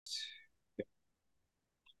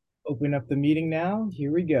Open up the meeting now.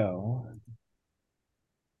 Here we go.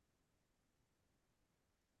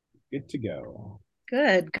 Good to go.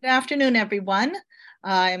 Good. Good afternoon, everyone.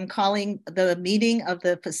 I'm calling the meeting of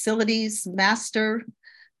the Facilities Master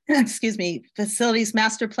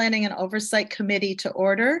Planning and Oversight Committee to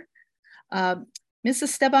order. Mrs.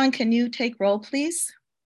 Esteban, can you take roll, please?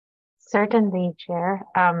 Certainly, Chair.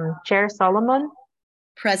 Chair Solomon.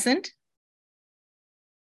 Present.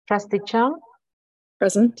 Trustee Chung.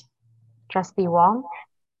 Present. Trustee Wong.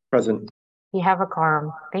 Present. You have a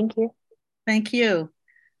quorum. Thank you. Thank you.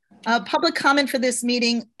 Public comment for this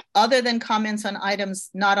meeting, other than comments on items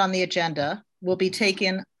not on the agenda, will be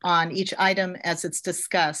taken on each item as it's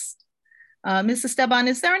discussed. Mrs. Esteban,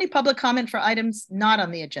 is there any public comment for items not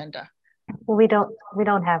on the agenda? We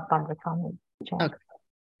don't have public comment, Chair. Okay.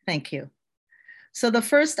 Thank you. So the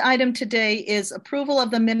first item today is approval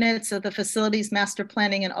of the minutes of the Facilities Master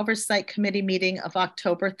Planning and Oversight Committee meeting of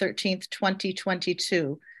October 13th,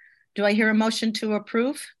 2022. Do I hear a motion to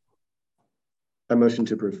approve? A motion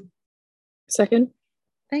to approve. Second.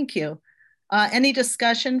 Thank you. Any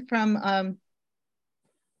discussion from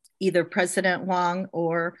either President Wong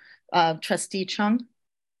or Trustee Chung?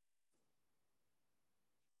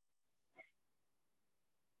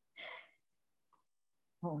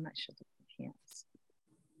 Oh, I'm not sure.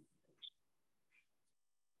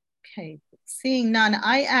 Okay, seeing none,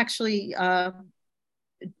 I actually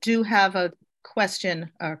do have a question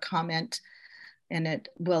or comment, and it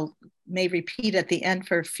may repeat at the end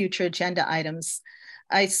for future agenda items.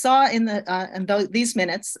 I saw in these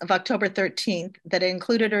minutes of October 13th that it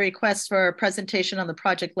included a request for a presentation on the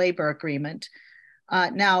project labor agreement.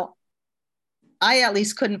 Now, I at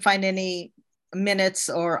least couldn't find any minutes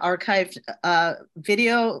or archived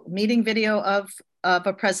meeting video of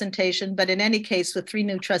a presentation, but in any case, with 3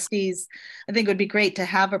 new trustees, I think it would be great to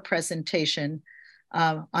have a presentation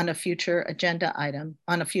on a future agenda item,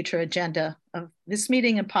 on a future agenda of this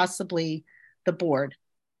meeting and possibly the board,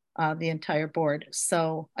 the entire board.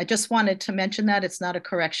 So I just wanted to mention that it's not a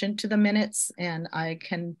correction to the minutes, and I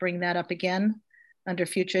can bring that up again under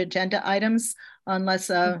future agenda items,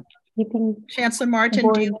 unless Chancellor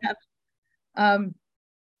Martin, do you have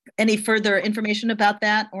any further information about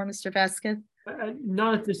that, or Mr. Vasquez?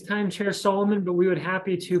 Not at this time, Chair Solomon, but we would be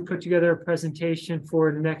happy to put together a presentation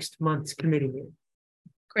for next month's committee meeting.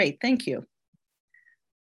 Great, thank you.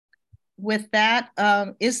 With that,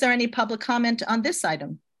 is there any public comment on this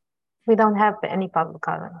item? We don't have any public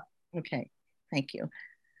comment. Okay, thank you.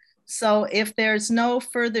 So if there's no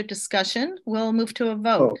further discussion, we'll move to a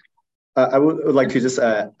vote. I would like to just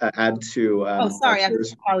add to... sorry, I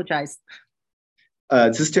apologize.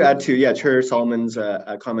 Just to add to, Chair Solomon's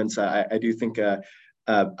comments, I do think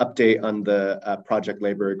update on the project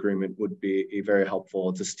labor agreement would be very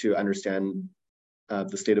helpful, just to understand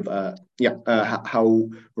the state of how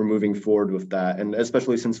we're moving forward with that, and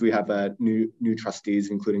especially since we have new trustees,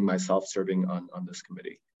 including myself, serving on this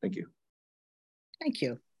committee. Thank you. Thank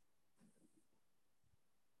you.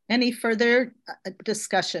 Any further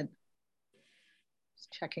discussion?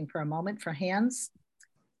 Just checking for a moment for hands.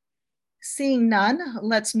 Seeing none,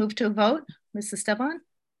 let's move to a vote. Mrs. Esteban?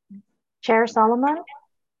 Chair Solomon?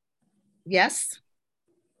 Yes.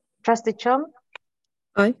 Trustee Chung?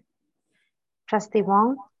 Aye. Trustee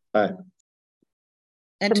Wong? Aye.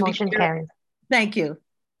 And the motion carries. Thank you.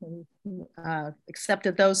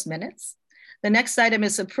 Accepted those minutes. The next item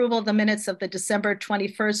is approval of the minutes of the December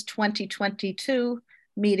 21st, 2022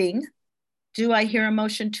 meeting. Do I hear a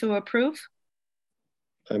motion to approve?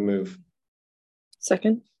 I move.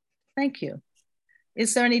 Second. Thank you.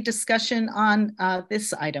 Is there any discussion on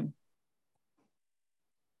this item?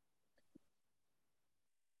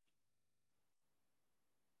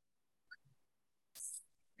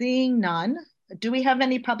 Seeing none, do we have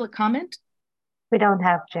any public comment? We don't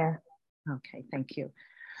have, Chair. Okay, thank you.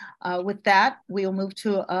 With that, we'll move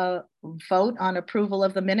to a vote on approval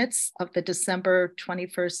of the minutes of the December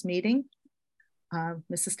 21st meeting.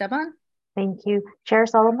 Mrs. Esteban? Thank you. Chair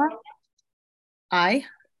Solomon? Aye.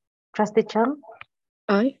 Trustee Chung?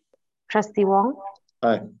 Aye. Trustee Wong?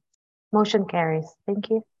 Aye. Motion carries. Thank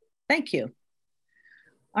you. Thank you.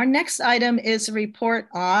 Our next item is a report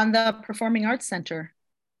on the Performing Arts Center.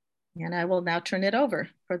 And I will now turn it over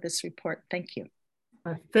for this report. Thank you.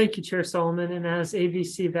 Thank you, Chair Solomon. And as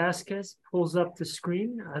AVC Vasquez pulls up the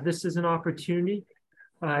screen, this is an opportunity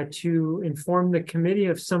to inform the committee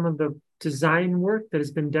of some of the design work that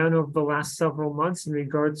has been done over the last several months in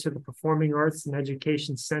regards to the Performing Arts and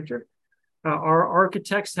Education Center. Our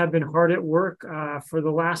architects have been hard at work for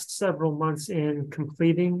the last several months in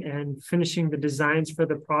completing and finishing the designs for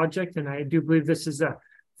the project, and I do believe this is a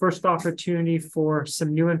first opportunity for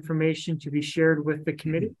some new information to be shared with the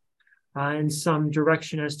committee and some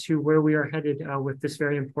direction as to where we are headed with this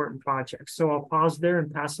very important project. So I'll pause there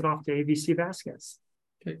and pass it off to AVC Vasquez.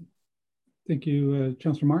 Okay, thank you,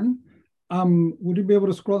 Chancellor Martin. Would you be able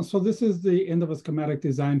to scroll? So this is the end of a schematic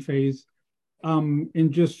design phase.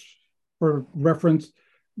 And just for reference,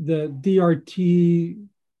 the DRT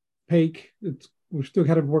PAKE, we still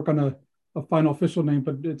got to work on a final official name,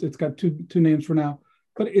 but it's got two names for now.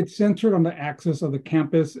 But it's centered on the axis of the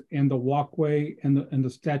campus and the walkway and the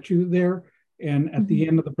statue there. And at the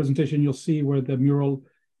end of the presentation, you'll see where the mural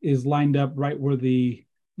is lined up right where the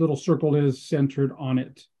little circle is centered on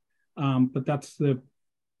it. But that's the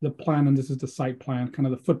plan, and this is the site plan, kind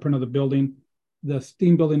of the footprint of the building. The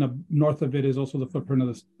steam building up north of it is also the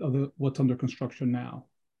footprint of what's under construction now.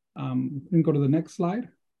 We can go to the next slide.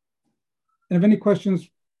 And if any questions,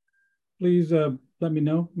 please let me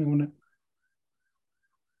know. I want to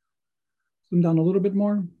zoom down a little bit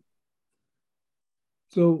more.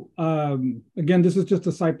 So again, this is just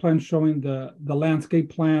a site plan showing the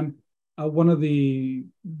landscape plan. One of the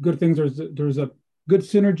good things is there's a good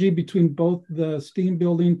synergy between both the steam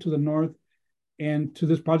building to the north and to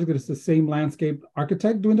this project. That it's the same landscape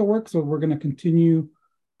architect doing the work. So we're going to continue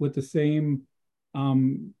with the same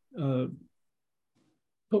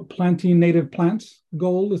planting native plants.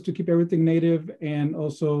 Goal is to keep everything native and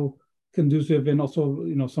also conducive, and also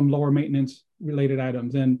some lower maintenance related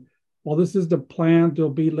items. And while this is the plan,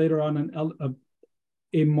 there'll be later on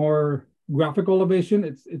a more graphical elevation.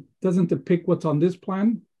 It doesn't depict what's on this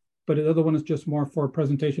plan, but the other one is just more for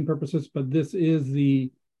presentation purposes. But this is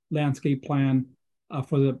the landscape plan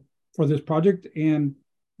for this project. And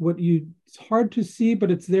it's hard to see,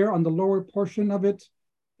 but it's there on the lower portion of it,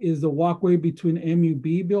 is the walkway between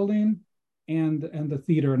MUB building and the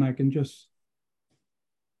theater. And I can just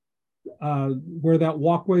where that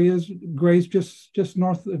walkway is, Grace, just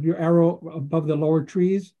north of your arrow above the lower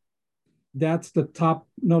trees. That's the top,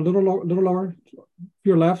 no, little lower to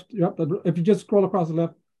your left. Yep. If you just scroll across the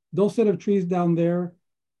left, those set of trees down there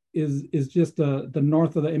is just the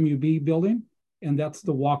north of the MUB building. And that's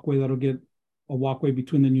the walkway that'll get a walkway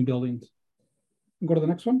between the new buildings. Go to the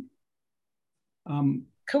next one.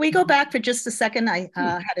 Can we go back for just a second? I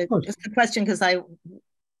had just a question because I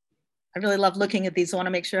really love looking at these. So I want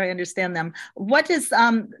to make sure I understand them. What does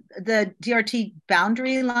the DRT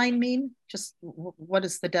boundary line mean? Just what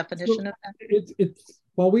is the definition of that?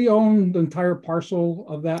 Well, we own the entire parcel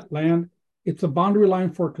of that land. It's a boundary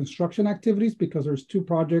line for construction activities because there's two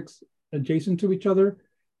projects adjacent to each other.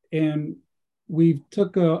 And we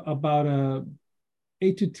took about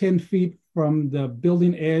 8 to 10 feet from the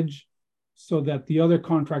building edge so that the other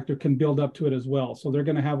contractor can build up to it as well. So they're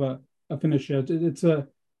going to have a finish edge.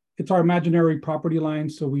 It's our imaginary property line,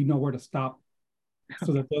 so we know where to stop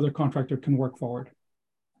so that the other contractor can work forward.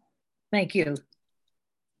 Thank you.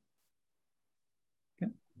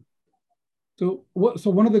 Okay. So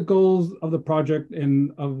one of the goals of the project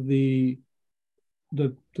and of the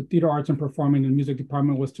Theater Arts and Performing and Music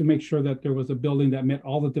Department was to make sure that there was a building that met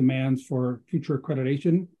all the demands for future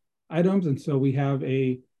accreditation items. And so we have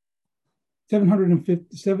a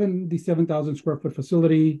 77,000 square foot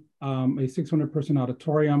facility, a 600 person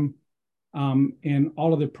auditorium, and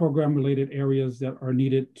all of the program related areas that are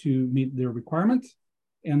needed to meet their requirements.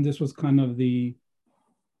 And this was kind of a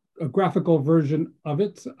graphical version of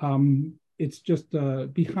it. It's just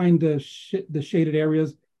behind the shaded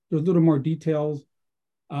areas. There's a little more details.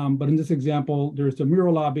 But in this example, there's the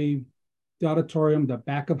mural lobby, the auditorium, the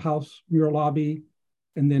back of house mural lobby,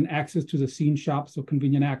 and then access to the scene shop, so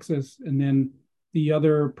convenient access. And then the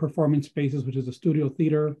other performing spaces, which is the studio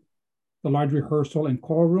theater, the large rehearsal and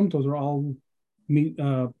choral rooms. Those are all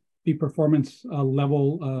be performance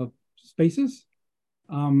level spaces.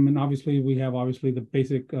 And obviously we have the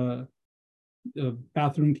basic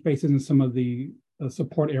bathroom spaces and some of the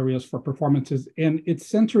support areas for performances. And it's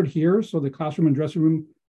centered here, so the classroom and dressing room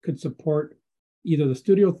could support either the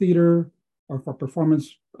studio theater or for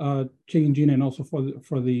performance changing, and also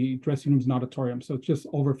for the dressing rooms and auditorium. So it's just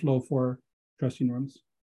overflow for dressing rooms.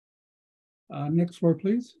 Next floor,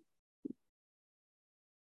 please.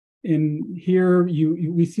 In here,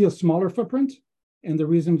 we see a smaller footprint. And the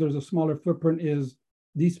reason there's a smaller footprint is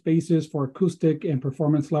these spaces for acoustic and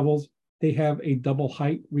performance levels, they have a double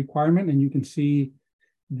height requirement. And you can see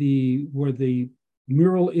where the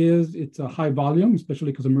mural is, it's a high volume,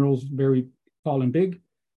 especially because the mural is very tall and big.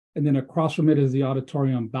 And then across from it is the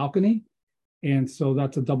auditorium balcony. And so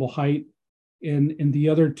that's a double height. And in the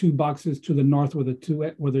other two boxes to the north where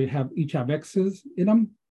they each have X's in them,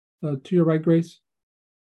 to your right, Grace.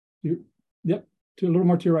 Yep, to a little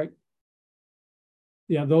more to your right.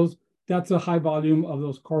 Yeah, that's a high volume of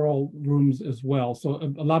those choral rooms as well.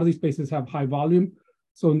 So a lot of these spaces have high volume.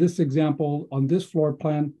 So in this example, on this floor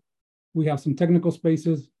plan, we have some technical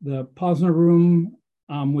spaces, the Posner room,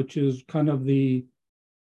 which is kind of the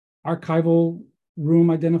archival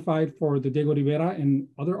room identified for the Diego Rivera and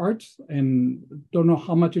other arts. And don't know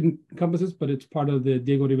how much it encompasses, but it's part of the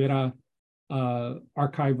Diego Rivera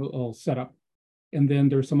archival setup. And then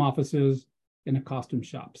there's some offices and a costume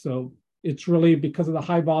shop. So it's really because of the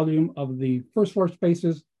high volume of the first floor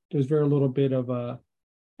spaces, there's very little bit of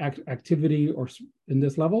activity or in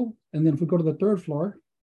this level. And then if we go to the third floor,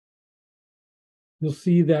 you'll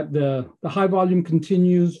see that the high volume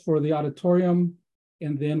continues for the auditorium.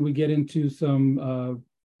 And then we get into some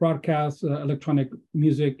broadcast, electronic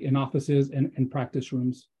music in offices and practice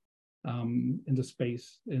rooms in the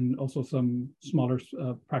space, and also some smaller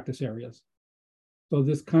practice areas. So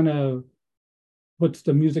this kind of puts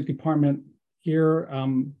the music department here.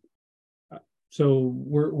 So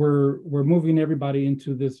we're moving everybody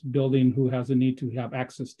into this building who has a need to have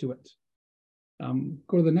access to it.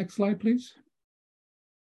 Go to the next slide, please.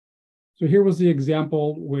 So here was the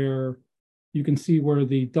example where you can see where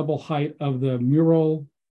the double height of the mural,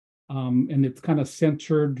 and it's kind of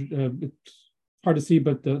centered. It's hard to see,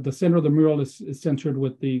 but the center of the mural is centered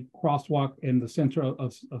with the crosswalk and the center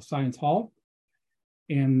of Science Hall.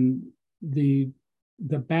 And the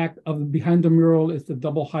back of behind the mural is the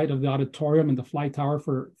double height of the auditorium and the fly tower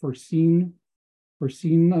for scene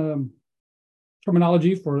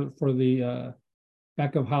terminology for the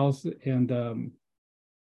back of house, and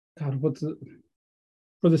God,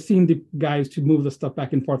 for the scene guys to move the stuff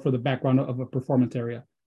back and forth for the background of a performance area.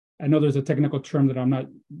 I know there's a technical term that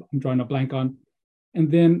I'm drawing a blank on.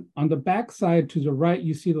 And then on the back side to the right,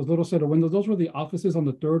 you see those little set of windows. Those were the offices on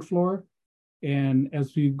the third floor. And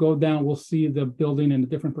as we go down, we'll see the building in a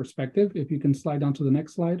different perspective. If you can slide down to the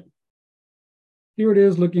next slide. Here it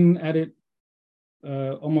is, looking at it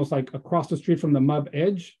almost like across the street from the MUB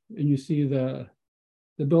edge. And you see the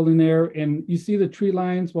building there, and you see the tree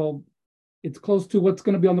lines. Well, it's close to what's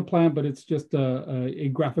going to be on the plan, but it's just a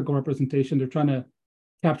graphical representation. They're trying to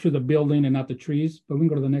capture the building and not the trees. But we can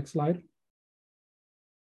go to the next slide.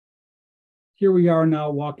 Here we are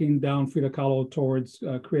now walking down Frida Kahlo towards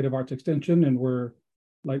Creative Arts Extension, and we're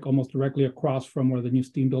like almost directly across from where the new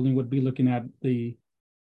STEAM building would be, looking at the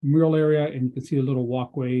mural area, and you can see a little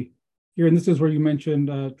walkway here. And this is where you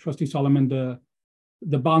mentioned, Trustee Solomon,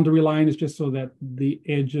 the boundary line is just so that the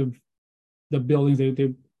edge of the buildings,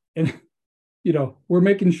 and you know, we're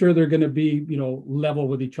making sure they're going to be, you know, level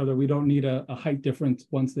with each other. We don't need a height difference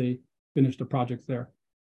once they finish the projects there.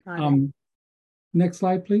 Next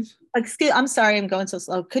slide, please. Excuse, I'm sorry, I'm going so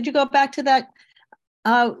slow. Could you go back to that?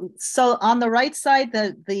 So on the right side,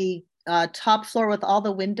 the top floor with all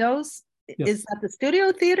the windows, yes. Is that the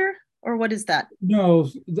studio theater, or what is that? No,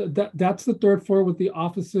 that's the third floor with the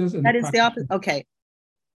offices. And that is the office. Okay,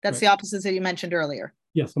 that's right. The offices that you mentioned earlier.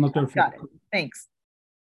 Yes, on the third floor. Got it. Thanks.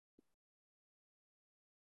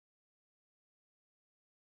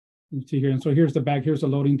 You see here, and so here's the back. Here's the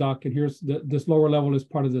loading dock, and here's this lower level is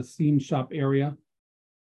part of the scene shop area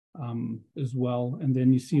as well. And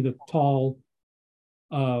then you see the tall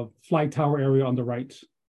flight tower area on the right.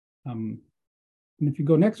 And if you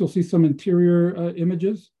go next, you'll see some interior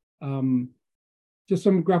images, just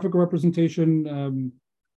some graphical representation.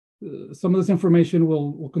 Some of this information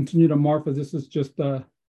will continue to morph, as this is just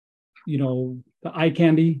you know, the eye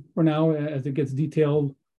candy for now. As it gets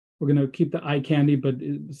detailed, we're going to keep the eye candy, but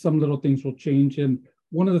some little things will change. And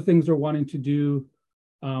one of the things we're wanting to do,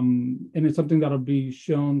 and it's something that'll be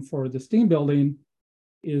shown for the STEAM building,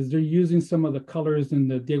 is they're using some of the colors in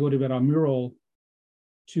the Diego Rivera mural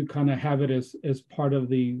to kind of have it as part of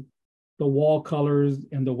the wall colors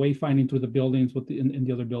and the wayfinding through the buildings with in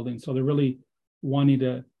the other buildings. So they're really wanting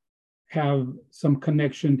to have some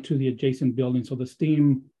connection to the adjacent building. So the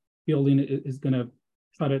STEAM building is going to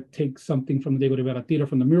try to take something from the Diego Rivera Theater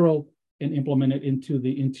from the mural and implement it into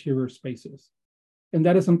the interior spaces. And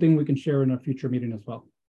that is something we can share in a future meeting as well.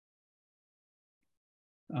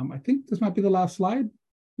 I think this might be the last slide.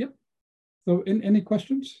 Yep. So any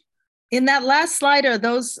questions? In that last slide, are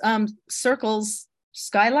those circles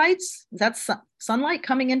skylights? Is that sunlight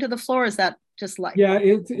coming into the floor? Is that just light? Yeah,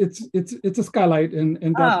 it's a skylight, and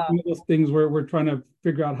that's one of those things where we're trying to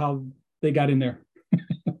figure out how they got in there.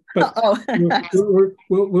 But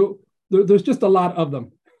there's just a lot of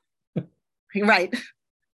them. Right.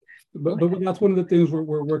 But that's one of the things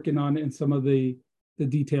we're working on in some of the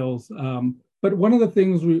details. But one of the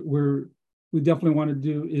things we definitely want to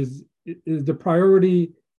do is the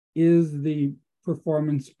priority is the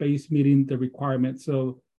performance space meeting the requirement.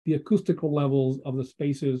 So the acoustical levels of the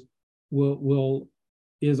spaces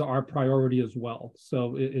is our priority as well.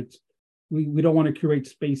 So we don't want to curate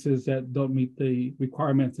spaces that don't meet the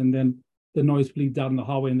requirements, and then the noise bleeds out in the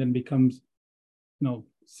hallway and then becomes,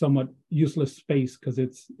 somewhat useless space because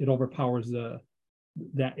it overpowers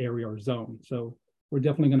that area or zone. So we're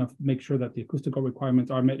definitely going to make sure that the acoustical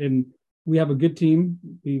requirements are met. And we have a good team.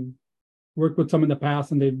 We've worked with some in the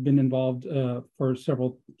past, and they've been involved for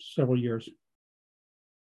several years.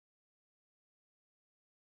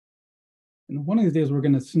 And one of these days, we're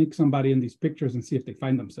going to sneak somebody in these pictures and see if they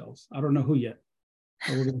find themselves. I don't know who yet,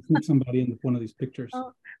 but we're going to sneak somebody in one of these pictures.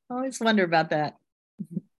 Oh, I always wonder about that.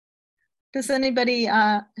 Does anybody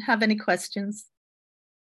have any questions?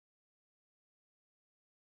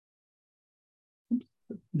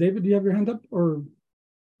 David, do you have your hand up? Or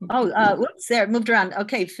Whoops, there, it moved around.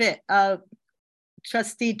 Okay, fit.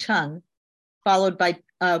 Trustee Chung, followed by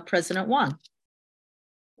President Wong.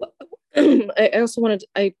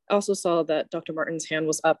 I also saw that Dr. Martin's hand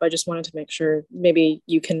was up. I just wanted to make sure maybe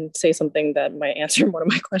you can say something that might answer one of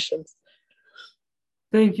my questions.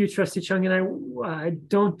 Thank you, Trustee Chung. And I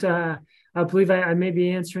don't believe I may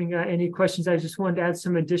be answering any questions. I just wanted to add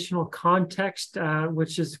some additional context,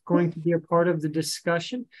 which is going to be a part of the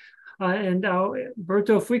discussion.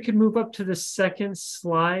 Berto, if we could move up to the second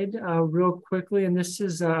slide real quickly. And this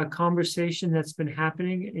is a conversation that's been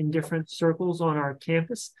happening in different circles on our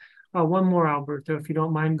campus. One more, Alberto, if you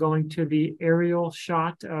don't mind going to the aerial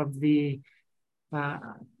shot of the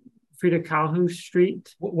Frida Kahlo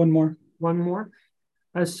Street. One more. One more.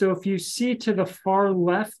 So if you see to the far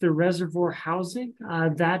left, the reservoir housing,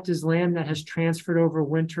 that is land that has transferred over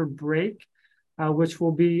winter break, which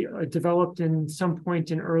will be developed in some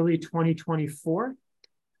point in early 2024.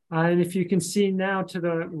 And if you can see now to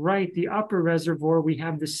the right, the upper reservoir, we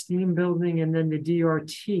have the steam building and then the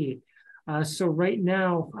DRT. So right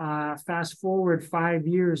now, fast forward 5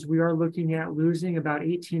 years, we are looking at losing about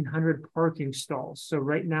 1,800 parking stalls. So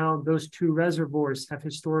right now, those two reservoirs have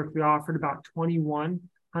historically offered about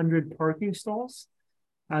 2,100 parking stalls.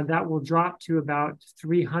 That will drop to about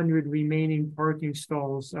 300 remaining parking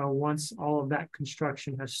stalls once all of that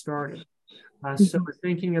construction has started. So we're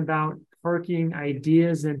thinking about parking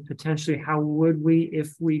ideas and potentially how would we,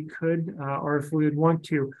 if we could, or if we would want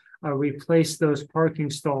to, replace those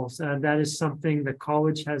parking stalls. That is something the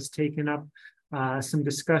college has taken up some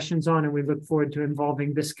discussions on, and we look forward to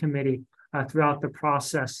involving this committee throughout the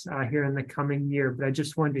process here in the coming year. But I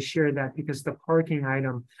just wanted to share that because the parking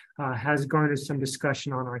item has garnered some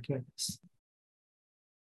discussion on our campus.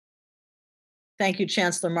 Thank you,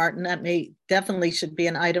 Chancellor Martin. That definitely should be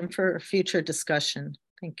an item for future discussion.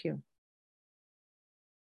 Thank you.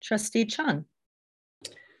 Trustee Chung.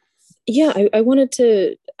 Yeah, I wanted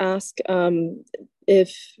to ask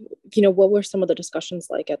if, what were some of the discussions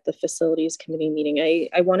like at the facilities committee meeting? I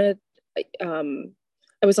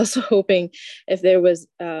was also hoping if there was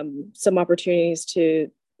some opportunities to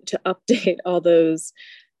update all those,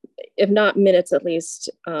 if not minutes, at least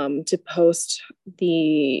to post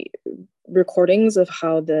the recordings of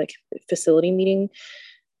how the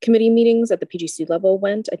committee meetings at the PGC level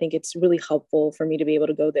went. I think it's really helpful for me to be able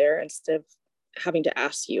to go there instead of having to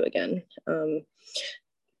ask you again,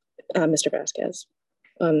 Mr. Vasquez,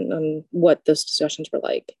 on what those discussions were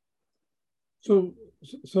like. So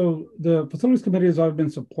the facilities committee has always been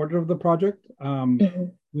supportive of the project.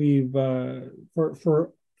 We've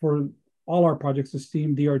for all our projects, the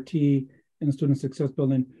STEAM, DRT, and the Student Success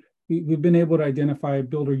Building, we've been able to identify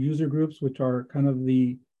builder user groups, which are kind of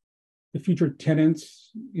the future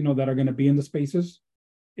tenants, that are going to be in the spaces,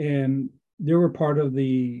 and they were part of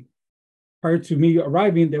the. Prior to me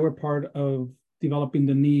arriving, they were part of developing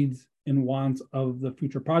the needs and wants of the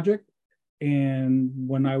future project. And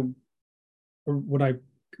when I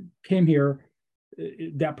came here,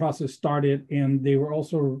 that process started, and they were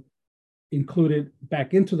also included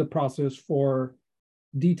back into the process for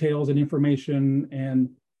details and information. And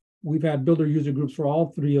we've had builder user groups for all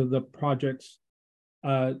three of the projects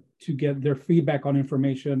to get their feedback on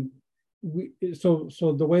information. So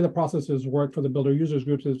the way the processes work for the builder users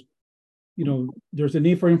groups is, there's a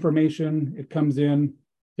need for information, it comes in,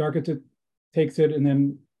 the architect takes it, and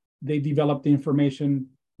then they develop the information.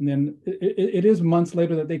 And then it is months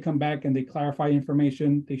later that they come back and they clarify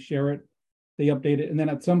information, they share it, they update it. And then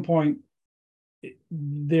at some point,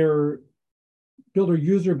 their builder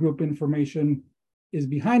user group information is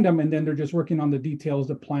behind them. And then they're just working on the details,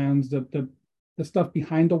 the plans, the stuff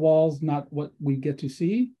behind the walls, not what we get to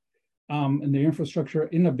see, and the infrastructure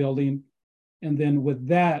in the building. And then with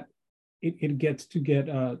that, it gets to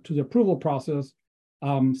the approval process.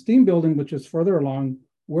 Steam building, which is further along,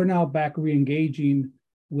 we're now back re-engaging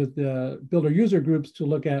with the builder user groups to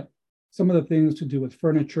look at some of the things to do with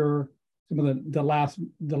furniture, some of the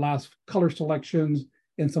last color selections,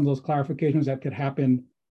 and some of those clarifications that could happen,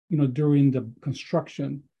 during the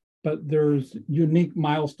construction. But there's unique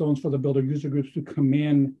milestones for the builder user groups to come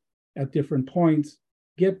in at different points,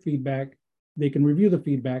 get feedback. They can review the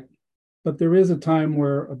feedback, but there is a time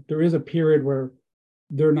where there is a period where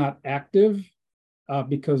they're not active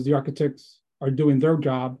because the architects are doing their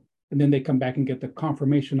job, and then they come back and get the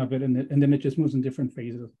confirmation of it, and then it just moves in different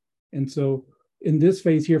phases. And so in this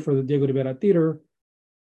phase here for the Diego de Vera Theater,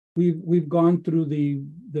 we've gone through the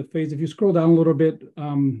phase. If you scroll down a little bit,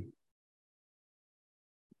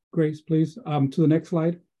 Grace, please, to the next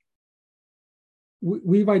slide.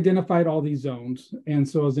 We've identified all these zones. And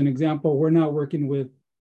so as an example, we're now working with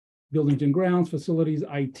buildings and grounds, facilities,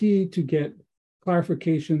 IT to get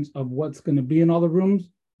clarifications of what's going to be in all the rooms.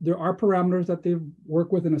 There are parameters that they've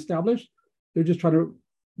worked with and established. They're just trying to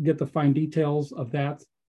get the fine details of that,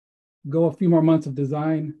 go a few more months of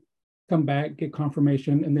design, come back, get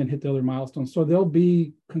confirmation, and then hit the other milestones. So there'll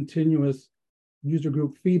be continuous user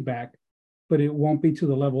group feedback, but it won't be to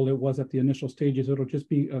the level it was at the initial stages. It'll just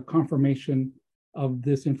be a confirmation of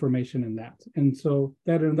this information and that. And so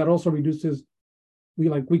that also reduces,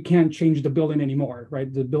 we can't change the building anymore,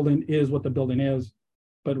 right? The building is what the building is,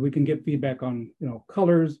 but we can get feedback on,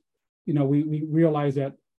 colors. We realize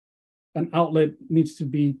that an outlet needs to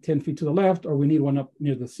be 10 feet to the left, or we need one up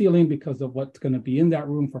near the ceiling because of what's going to be in that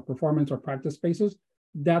room for performance or practice spaces.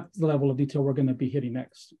 That's the level of detail we're going to be hitting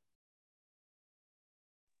next.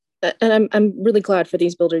 And I'm really glad for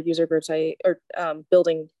these builder user groups,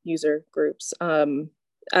 building user groups.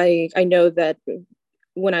 I know that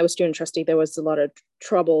when I was student trustee, there was a lot of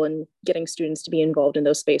trouble in getting students to be involved in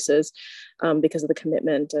those spaces because of the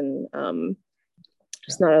commitment and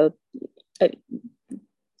just not a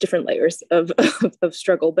different layers of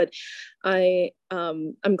struggle. But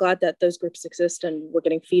I'm glad that those groups exist and we're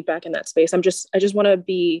getting feedback in that space. I just want to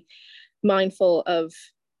be mindful of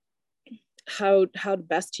how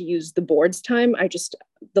best to use the board's time.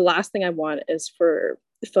 The last thing I want is for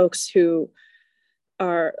folks who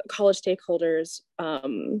are college stakeholders,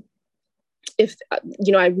 if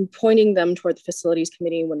I'm pointing them toward the facilities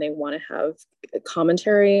committee when they want to have a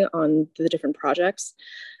commentary on the different projects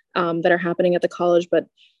that are happening at the college. But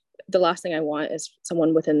the last thing I want is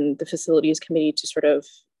someone within the facilities committee to sort of,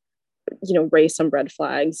 raise some red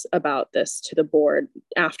flags about this to the board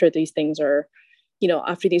after these things are,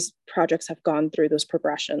 after these projects have gone through those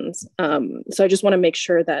progressions. So I just want to make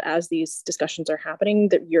sure that as these discussions are happening,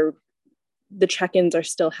 that the check-ins are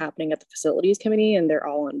still happening at the facilities committee and they're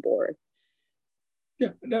all on board. Yeah,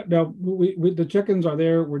 no, the check-ins are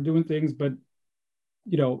there. We're doing things, but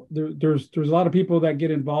there's a lot of people that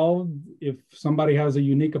get involved. If somebody has a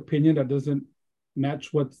unique opinion that doesn't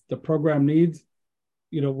match what the program needs,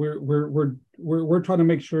 we're trying to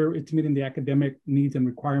make sure it's meeting the academic needs and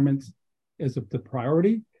requirements as the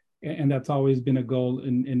priority, and that's always been a goal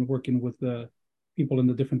in working with the people in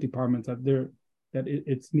the different departments that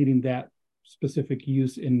it's meeting that specific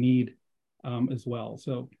use and need as well.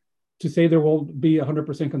 So to say there will be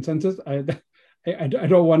 100% consensus, I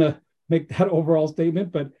don't want to make that overall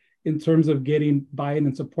statement, but in terms of getting buy-in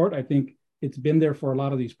and support, I think it's been there for a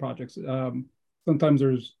lot of these projects. Sometimes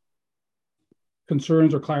there's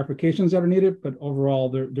concerns or clarifications that are needed, but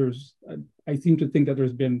overall I seem to think that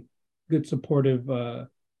there's been good supportive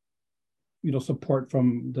support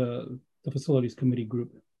from the facilities committee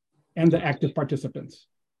group and the active participants.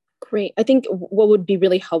 Great. I think what would be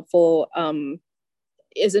really helpful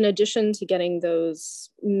is, in addition to getting those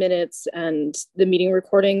minutes and the meeting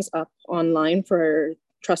recordings up online for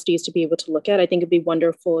trustees to be able to look at, I think it'd be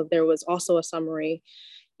wonderful if there was also a summary,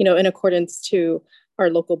 in accordance to our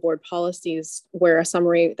local board policies, where a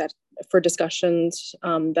summary that for discussions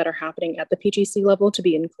that are happening at the PGC level to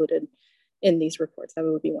be included in these reports. That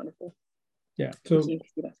would be wonderful. Yeah. So,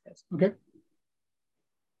 okay.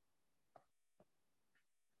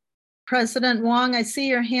 President Wong, I see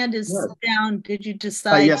your hand is down. Did you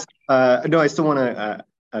decide? Yes. No, I still want to.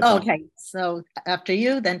 Okay. So after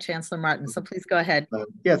you, then Chancellor Martin. So please go ahead.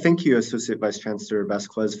 Yeah, thank you, Associate Vice Chancellor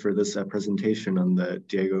Vasquez, for this presentation on the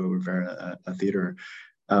Diego Rivera Theater.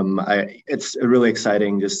 It's really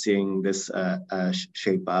exciting just seeing this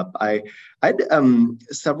shape up. I had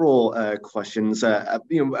several questions.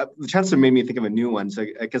 The Chancellor made me think of a new one, so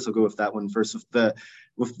I guess I'll go with that one first.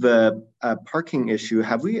 With the parking issue,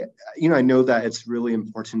 have we? I know that it's really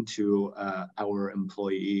important to our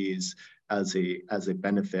employees as a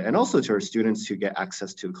benefit, and also to our students who get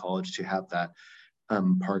access to college to have that.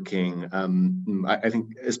 parking. I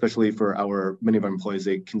think especially for many of our employees,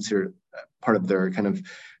 they consider part of their kind of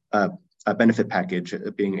a benefit package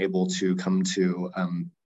being able to come to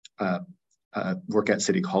work at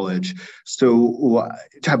City College. So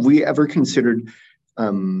have we ever considered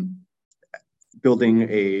building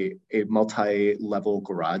a multi-level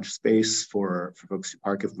garage space for folks to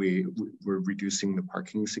park if we were reducing the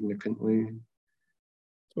parking significantly?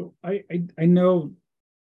 So I know,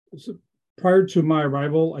 so prior to my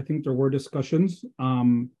arrival, I think there were discussions,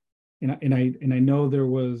 and I know there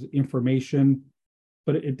was information,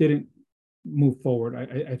 but it didn't move forward.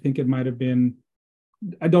 I think it might have been,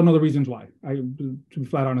 I don't know the reasons why. To be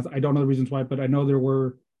flat honest, I don't know the reasons why, but I know there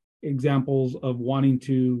were examples of wanting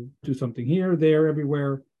to do something here, there,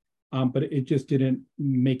 everywhere, but it just didn't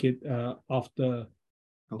make it off the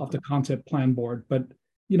concept plan board. But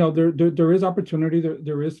you know, there is opportunity.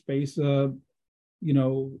 There is space. You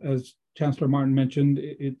know, as Chancellor Martin mentioned,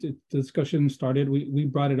 the discussion started. We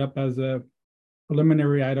brought it up as a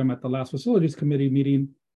preliminary item at the last facilities committee meeting,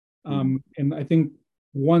 and I think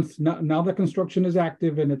once now the construction is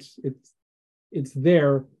active and it's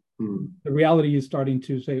there, the reality is starting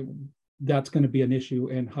to say that's going to be an issue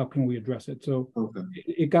and how can we address it. So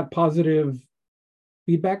it got positive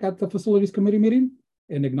feedback at the facilities committee meeting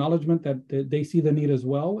and acknowledgement that they see the need as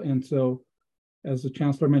well. And so, as the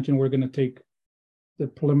Chancellor mentioned, we're going to take the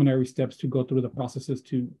preliminary steps to go through the processes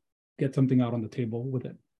to get something out on the table with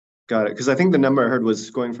it. Got it. Because I think the number I heard was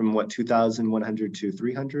going from what, 2,100 to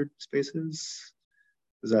 300 spaces.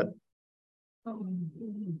 Is that?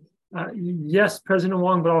 Yes, President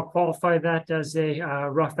Wong, but I'll qualify that as a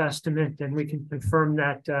rough estimate, and we can confirm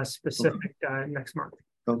that specific next month.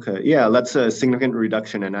 Okay, yeah, that's a significant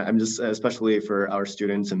reduction, and I'm just, especially for our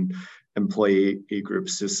students and employee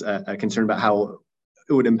groups, just concerned about how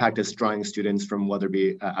it would impact us drawing students from whether it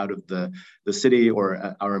be out of the city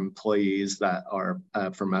or our employees that are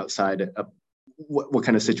from outside. What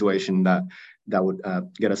kind of situation that would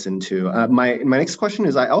get us into. My next question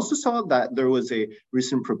is, I also saw that there was a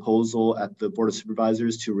recent proposal at the Board of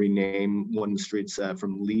Supervisors to rename one of the streets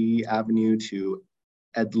from Lee Avenue to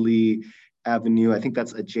Edley Avenue. I think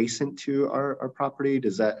that's adjacent to our property.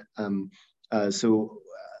 Does that,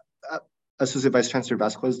 Associate Vice Chancellor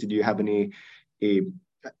Vasquez, did you have a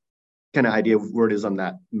kind of idea of where it is on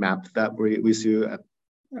that map that we see?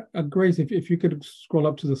 Grace, if you could scroll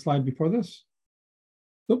up to the slide before this.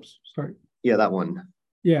 Oops, sorry. Yeah, that one.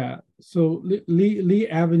 Yeah, so Lee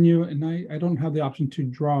Avenue, and I don't have the option to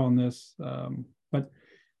draw on this, but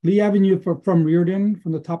Lee Avenue from Reardon,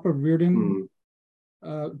 from the top of Reardon,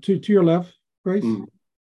 to your left, Grace,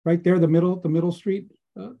 right there, the middle street,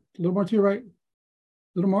 a little more to your right,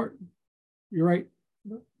 a little more, you're right,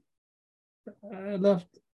 left.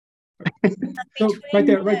 So right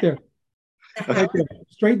there, right there,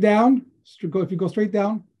 straight down. If you go straight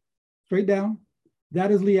down, that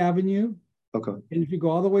is Lee Avenue. Okay. And if you go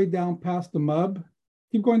all the way down past the MUB,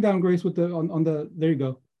 keep going down, Grace, with the on the there you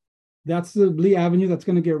go. That's the Lee Avenue that's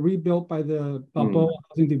going to get rebuilt by the Balboa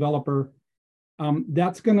housing developer.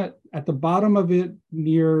 That's going to, at the bottom of it,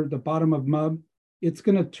 near the bottom of MUB, it's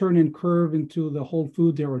going to turn and curve into the Whole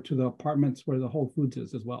Foods there, or to the apartments where the Whole Foods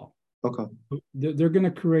is as well. Okay. They're going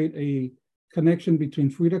to create a connection between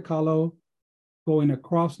Frida Kahlo, going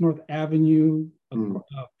across North Avenue,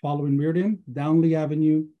 following Reardon, down Lee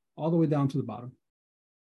Avenue, all the way down to the bottom.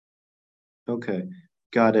 Okay,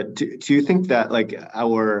 got it. Do you think that like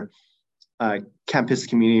our campus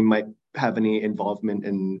community might have any involvement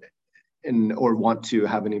in or want to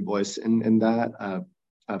have any voice in that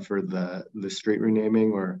for the street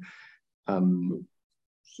renaming, or?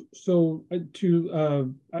 So I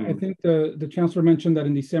think the Chancellor mentioned that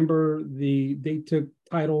in December they took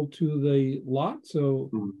title to the lot,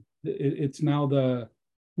 so it's now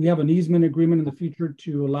we have an easement agreement in the future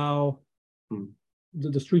to allow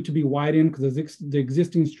the street to be widened, because the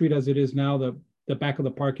existing street as it is now, the back of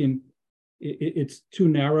the parking, it's too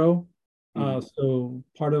narrow. So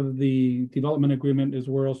part of the development agreement is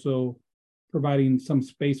we're also providing some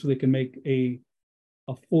space so they can make a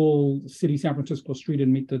full city San Francisco street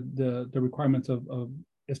and meet the requirements of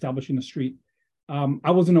establishing a street.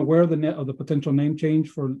 I wasn't aware of the potential name change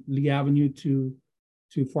for Lee Avenue to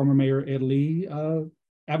former Mayor Ed Lee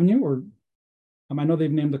Avenue, or I know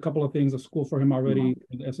they've named a couple of things, a school for him already,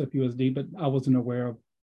 the SFUSD, but I wasn't aware of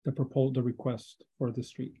the request for the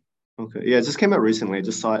street. Okay, yeah, it just came out recently. I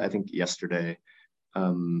just saw it, I think, yesterday.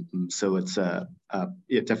 So it's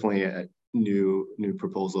definitely a new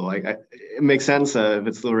proposal. It makes sense if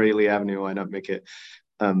it's already Lee Avenue, why not make it?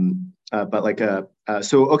 But like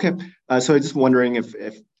so I'm just wondering if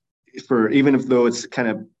for even if though it's kind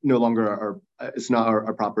of no longer it's not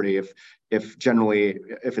our property. If generally,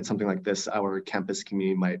 if it's something like this, our campus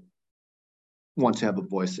community might want to have a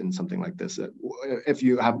voice in something like this. If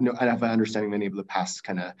you have I have an understanding of any of the past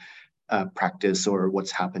kind of practice or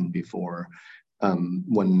what's happened before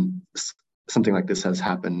when something like this has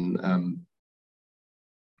happened.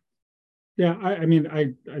 Yeah, I mean,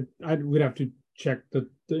 I would have to check the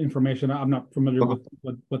information. I'm not familiar with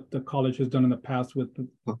what the college has done in the past with the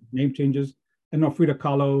name changes. I know Frida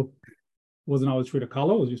Kahlo wasn't always Frida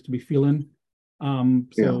Kahlo; it was used to be Phelan.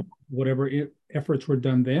 So whatever efforts were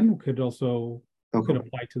done then could also could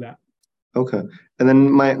apply to that. Okay. And then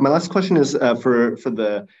my last question is for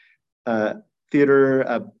the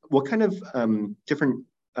theater. What kind of different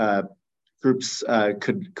groups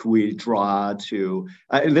could we draw to?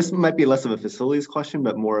 This might be less of a facilities question,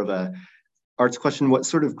 but more of a arts question. What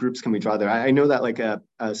sort of groups can we draw there? I know that like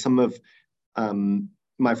some of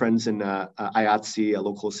my friends in IATSE, a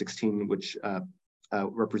local 16, which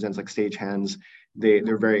represents like stagehands,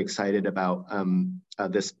 they're very excited about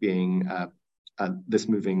this being this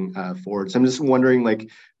moving forward. So I'm just wondering, like,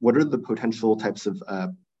 what are the potential types of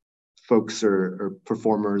folks or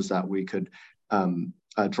performers that we could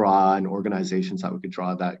draw, and organizations that we could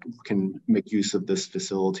draw that can make use of this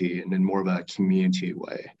facility in more of a community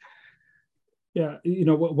way? Yeah, you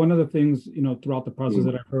know, one of the things, you know, throughout the process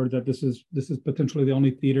that I've heard that this is potentially the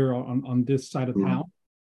only theater on this side of town.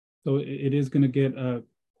 So it is going to get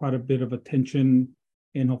quite a bit of attention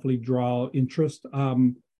and hopefully draw interest.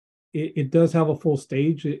 It does have a full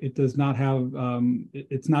stage. It does not have,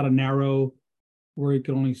 it's not a narrow where you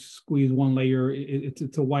can only squeeze one layer.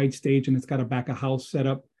 It's a wide stage, and it's got a back of house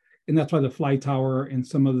setup. And that's why the fly tower and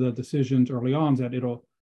some of the decisions early on is that it'll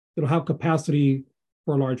have capacity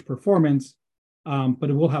for a large performance, but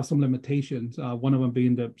it will have some limitations. One of them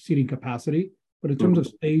being the seating capacity. But in terms of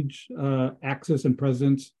stage access and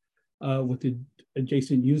presence with the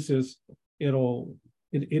adjacent uses, it'll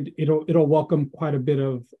welcome quite a bit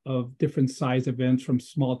of different size events from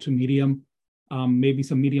small to medium, maybe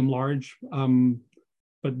some medium large,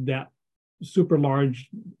 but that super large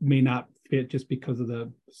may not fit just because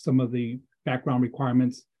of some of the background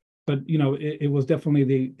requirements. But you know, it was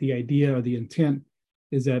definitely the idea or the intent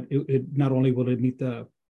is that it not only will it meet the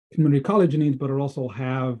community college needs, but it'll also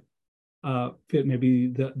have fit maybe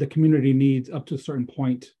the community needs up to a certain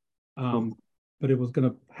point. But it was going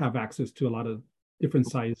to have access to a lot of different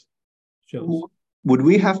size shows. Would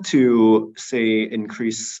we have to say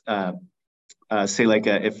increase, say like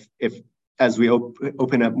if as we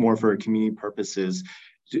open up more for community purposes,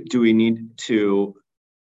 do we need to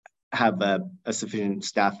have a sufficient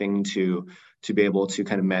staffing to be able to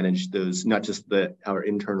kind of manage those, not just our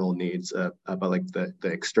internal needs, but like the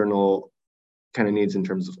external kind of needs in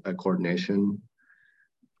terms of coordination?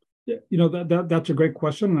 Yeah, you know, that's a great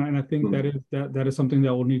question, and I think that is something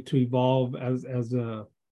that will need to evolve as a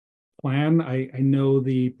plan. I know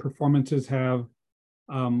the performances have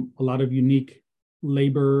a lot of unique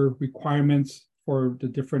labor requirements for the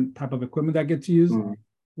different type of equipment that gets used.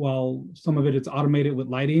 While some of it's automated with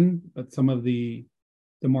lighting, but some of the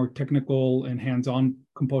more technical and hands-on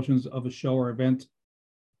components of a show or event,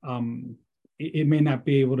 it may not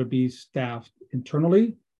be able to be staffed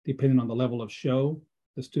internally, depending on the level of show.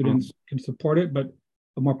 The students can support it, but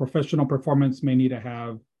a more professional performance may need to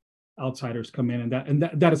have outsiders come in, and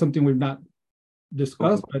that is something we've not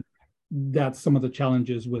discussed, but that's some of the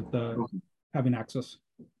challenges with having access.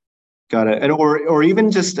 Got it. And or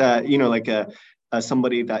even just you know, like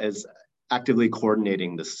somebody that is actively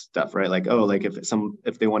coordinating this stuff, right? Like, oh, like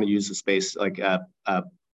if they want to use the space, like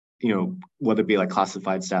you know, whether it be like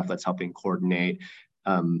classified staff that's helping coordinate.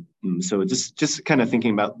 So just kind of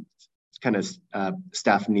thinking about kind of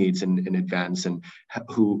staff needs in advance, and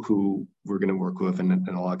who we're going to work with, and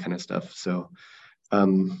all that kind of stuff. So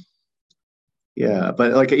yeah,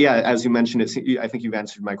 but like, yeah, as you mentioned, I think you've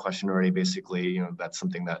answered my question already. Basically, you know, that's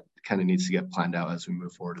something that kind of needs to get planned out as we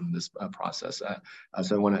move forward in this process.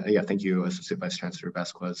 So I want to, thank you, Associate Vice Chancellor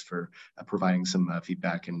Vasquez, for providing some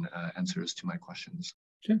feedback and answers to my questions.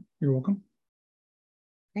 Sure, you're welcome.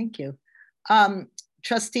 Thank you.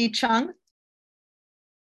 Trustee Chung?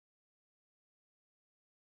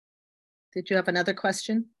 Did you have another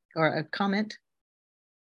question or a comment?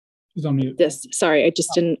 She's on mute. Yes, sorry, I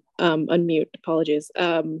just didn't unmute. Apologies.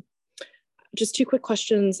 Just two quick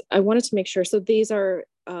questions. I wanted to make sure. So these are,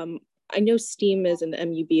 I know STEAM is and the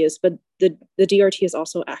MUB is, but the DRT is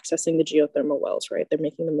also accessing the geothermal wells, right? They're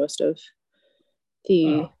making the most of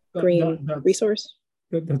the green resource.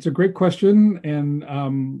 That's a great question, and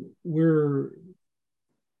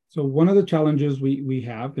so one of the challenges we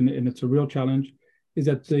have, and it's a real challenge, is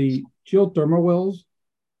that the geothermal wells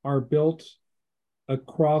are built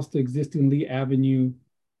across the existing Lee Avenue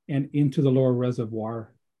and into the lower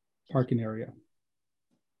reservoir parking area.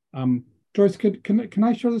 Joyce, can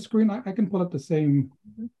I share the screen? I can pull up the same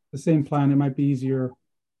plan. It might be easier.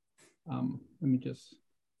 Let me just.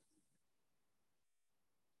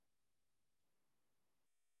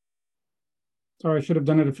 Sorry, I should have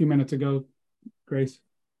done it a few minutes ago, Grace.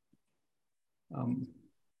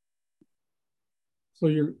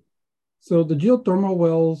 So the geothermal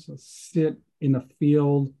wells sit in a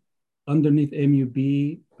field underneath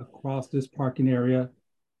MUB across this parking area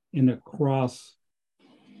and across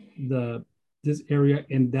this area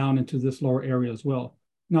and down into this lower area as well.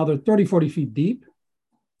 Now they're 30, 40 feet deep,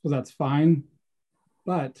 so that's fine.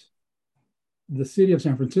 But the city of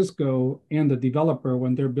San Francisco and the developer,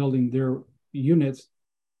 when they're building their units,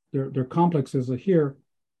 their complexes are here,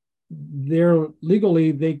 they're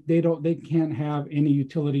legally, they can't have any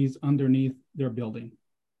utilities underneath their building,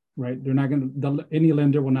 right? They're not gonna, any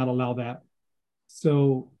lender will not allow that.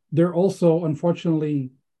 So they're also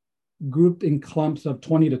unfortunately grouped in clumps of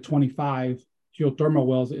 20 to 25 geothermal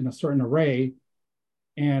wells in a certain array.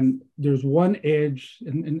 And there's one edge,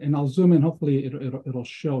 and I'll zoom in, hopefully it'll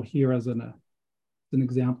show here as an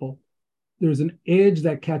example. There's an edge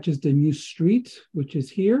that catches the new street, which is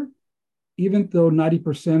here, even though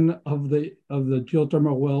 90% of the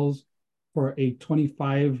geothermal wells for a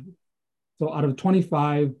 25, so out of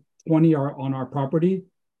 25, 20 are on our property,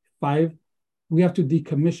 5, we have to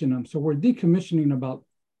decommission them. So we're decommissioning about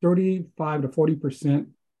 35 to 40%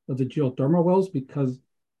 of the geothermal wells because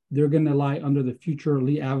they're going to lie under the future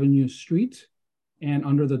Lee Avenue street and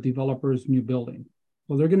under the developer's new building.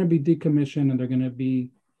 So they're going to be decommissioned, and they're going to be,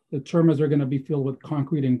 the term is they're going to be filled with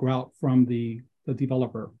concrete and grout from the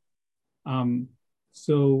developer.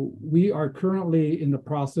 So we are currently in the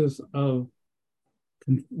process of,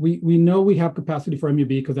 we know we have capacity for MUB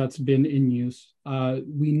because that's been in use.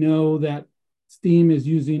 We know that Steam is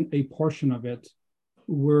using a portion of it.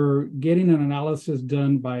 We're getting an analysis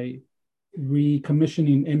done by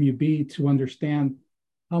recommissioning MUB to understand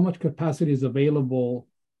how much capacity is available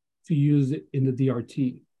to use in the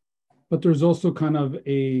DRT. But there's also kind of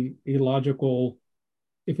a logical,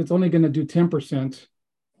 if it's only going to do 10%,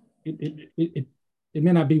 it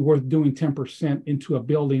may not be worth doing 10% into a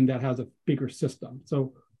building that has a bigger system.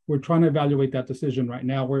 So we're trying to evaluate that decision right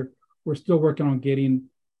now. We're still working on getting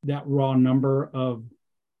that raw number of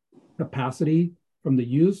capacity from the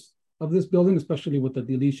use of this building, especially with the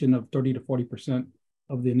deletion of 30 to 40%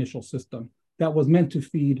 of the initial system that was meant to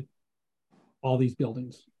feed all these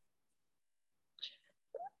buildings.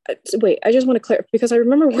 So wait, I just want to clarify, because I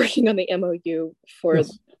remember working on the MOU for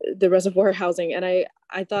Yes. the reservoir housing, and I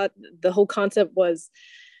thought the whole concept was,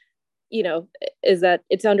 you know, is that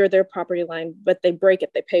it's under their property line, but they break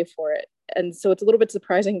it, they pay for it. And so it's a little bit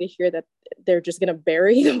surprising to hear that they're just going to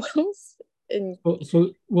bury the wells. And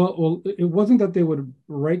Well, it wasn't that they would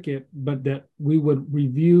break it, but that we would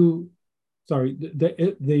review. Sorry,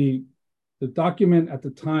 the document at the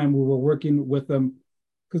time we were working with them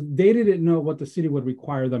because they didn't know what the city would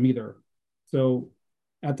require them either. So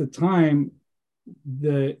at the time,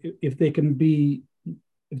 if they can be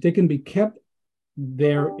kept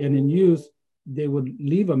there and in use, they would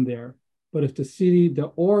leave them there. But if the city,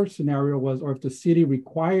 scenario was, or if the city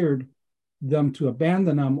required them to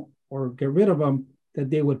abandon them or get rid of them, that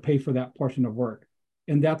they would pay for that portion of work.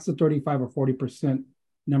 And that's the 35 or 40%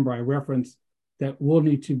 number I referenced that will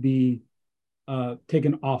need to be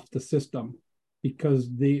taken off the system because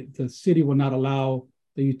the city will not allow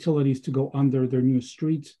the utilities to go under their new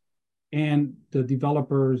streets, and the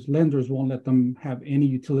developers, lenders won't let them have any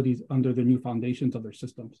utilities under the new foundations of their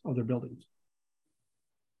systems, of their buildings.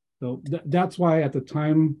 So that's why at the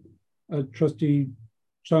time, Trustee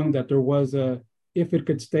Chung, that there was if it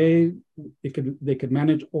could stay, they could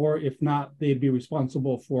manage, or if not, they'd be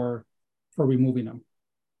responsible for removing them.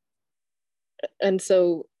 And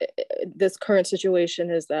so this current situation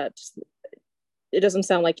is that it doesn't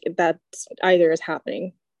sound like that either is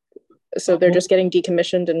happening. So they're just getting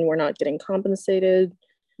decommissioned and we're not getting compensated.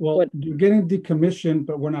 Well, you're getting decommissioned,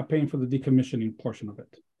 but we're not paying for the decommissioning portion of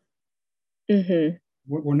it. Mm-hmm.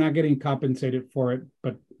 We're not getting compensated for it,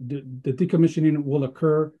 but the decommissioning will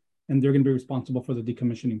occur, and they're going to be responsible for the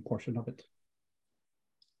decommissioning portion of it.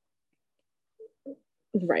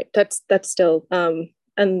 Right. That's still,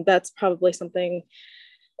 and that's probably something.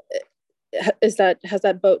 Has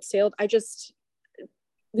that boat sailed?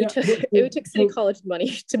 It took City College money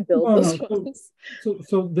to build those ones.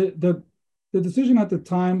 So the decision at the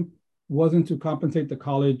time wasn't to compensate the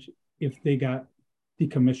college if they got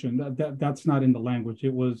decommissioned. That's not in the language.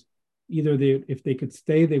 It was either if they could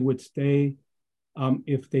stay, they would stay,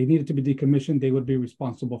 If they needed to be decommissioned, they would be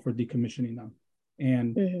responsible for decommissioning them.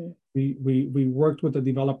 And we worked with the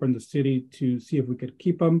developer in the city to see if we could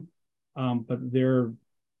keep them, but the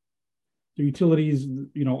utilities,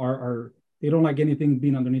 you know, are they don't like anything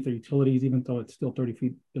being underneath their utilities, even though it's still 30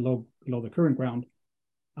 feet below the current ground.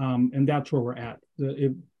 And that's where we're at.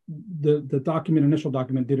 The initial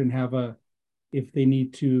document didn't have if they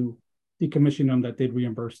need to decommission them, that they'd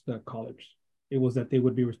reimburse the college. It was that they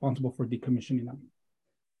would be responsible for decommissioning them.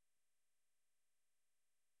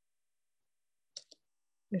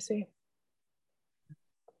 I see.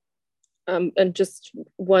 And just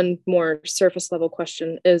one more surface level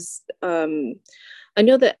question is, I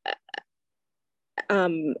know that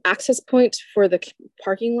access point for the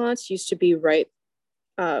parking lots used to be right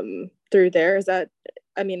through there. Is that,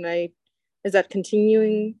 is that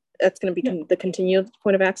continuing? That's going to be the continued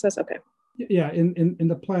point of access? Okay. Yeah, in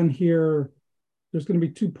the plan here, there's going to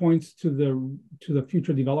be 2 points to the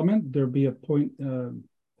future development. There'll be a point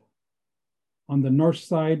on the north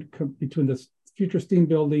side between the future steam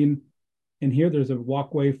building and here. There's a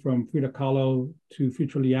walkway from Frida Kahlo to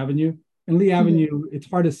future Lee Avenue. And Lee Avenue, it's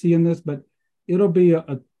hard to see in this, but it'll be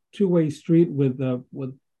a two-way street with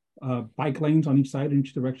bike lanes on each side in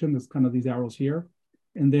each direction. There's kind of these arrows here.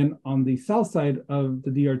 And then on the south side of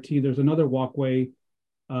the DRT, there's another walkway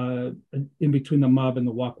in between the MUB and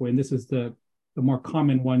the walkway. And this is the more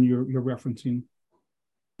common one you're referencing,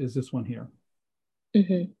 is this one here.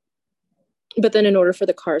 But then in order for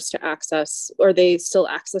the cars to access, are they still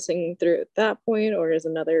accessing through that point, or is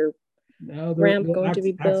another ramp going to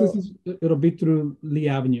be built? It'll be through Lee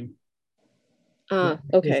Avenue.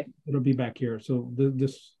 Okay. It'll be back here. So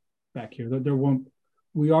this back here, there won't.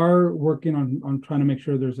 We are working on trying to make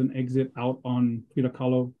sure there's an exit out on Frida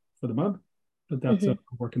Kahlo for the MUB, but that's a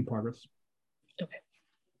work in progress. Okay.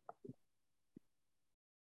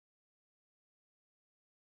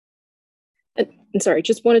 And sorry,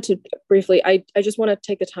 just wanted to briefly, I just want to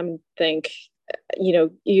take the time and thank,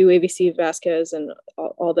 you ABC Vasquez and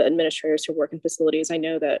all the administrators who work in facilities. I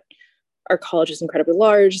know that our college is incredibly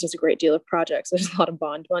large. There's a great deal of projects. There's a lot of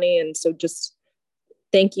bond money. And so just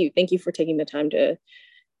thank you. Thank you for taking the time to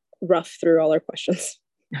rough through all our questions.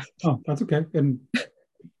 Oh, that's okay. And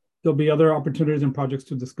there'll be other opportunities and projects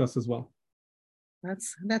to discuss as well.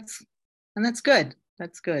 That's good.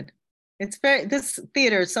 That's good. This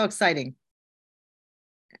theater is so exciting.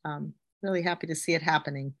 Really happy to see it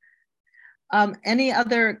happening. Any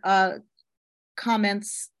other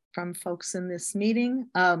comments from folks in this meeting?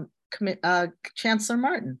 Chancellor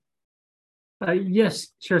Martin. Yes,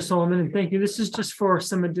 Chair Solomon, and thank you. This is just for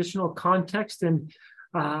some additional context and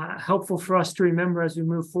helpful for us to remember as we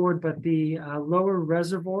move forward, but the lower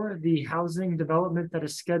reservoir, the housing development that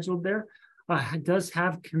is scheduled there, does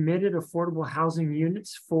have committed affordable housing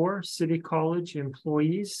units for City College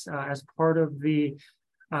employees as part of the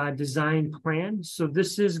design plan. So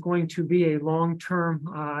this is going to be a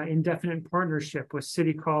long-term indefinite partnership with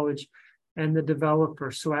City College and the developer.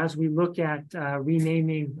 So as we look at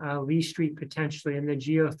renaming Lee Street potentially and the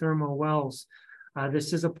geothermal wells,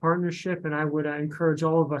 this is a partnership, and I would encourage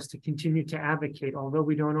all of us to continue to advocate. Although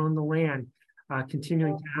we don't own the land,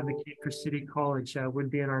 continuing to advocate for City College would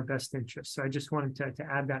be in our best interest. So I just wanted to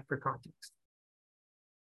add that for context.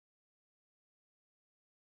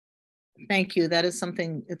 Thank you. That is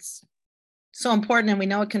something, it's so important, and we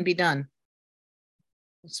know it can be done.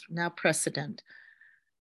 It's now precedent.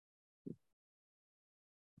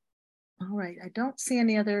 All right, I don't see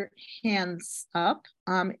any other hands up.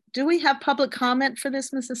 Do we have public comment for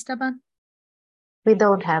this, Mrs. Esteban? We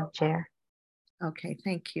don't have, Chair. Okay,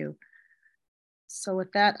 thank you. So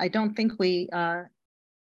with that, I don't think we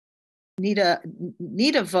need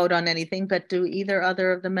a vote on anything, but do either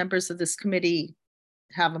other of the members of this committee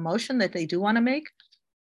have a motion that they do want to make?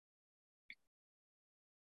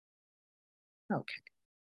 Okay,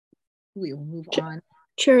 we will move on.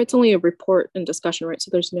 Chair, it's only a report and discussion, right?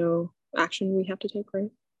 So there's no action we have to take, right?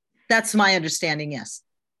 That's my understanding, yes.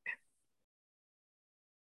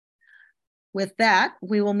 With that,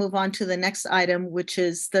 we will move on to the next item, which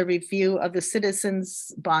is the review of the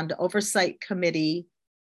Citizens Bond Oversight Committee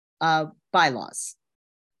bylaws.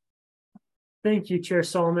 Thank you, Chair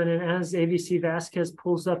Solomon. And as ABC Vasquez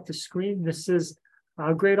pulls up the screen, this is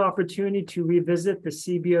a great opportunity to revisit the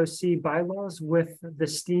CBOC bylaws with the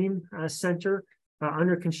STEAM Center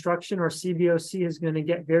under construction. Our CBOC is going to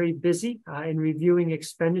get very busy in reviewing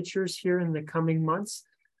expenditures here in the coming months.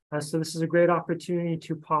 So this is a great opportunity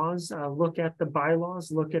to pause, look at the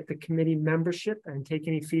bylaws, look at the committee membership, and take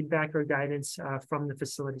any feedback or guidance from the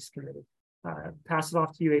Facilities Committee. Pass it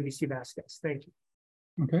off to you, ABC Vasquez. Thank you.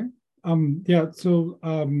 Okay. Yeah, so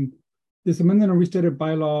this amended and restated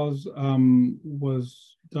bylaws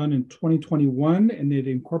was done in 2021, and it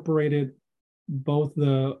incorporated both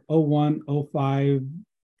the 01, 05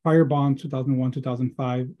 prior bond 2001,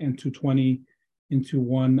 2005, and 220 into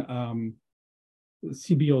one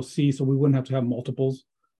CBOC, so we wouldn't have to have multiples.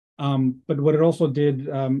 But what it also did,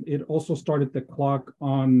 it also started the clock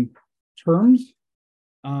on terms.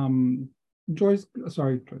 Joyce,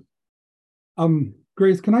 sorry, Joyce.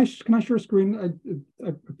 Grace, can I share screen?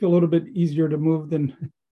 I feel a little bit easier to move than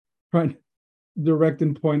trying to direct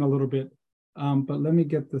and point a little bit. But let me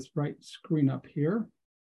get this right screen up here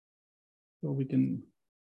so we can.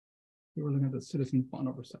 We're looking at the Citizen Fund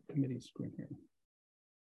Oversight Committee screen here.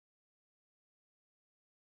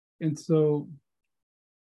 And so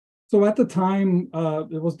at the time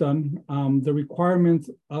it was done, the requirement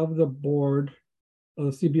of the board of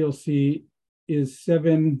the CBOC is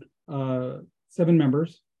seven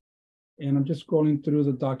members. And I'm just scrolling through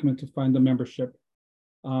the document to find the membership.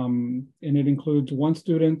 And it includes one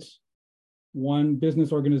student, one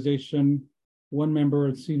business organization, one member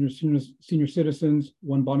of senior citizens,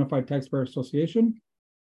 one bona fide taxpayer association,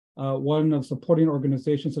 one of supporting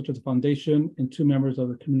organizations such as the foundation, and two members of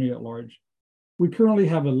the community at large. We currently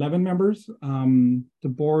have 11 members. The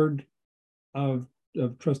board of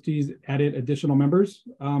trustees added additional members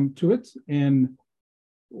to it. And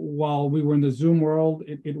while we were in the Zoom world,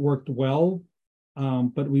 it worked well.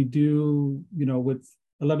 But we do, with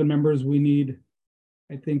 11 members, we need,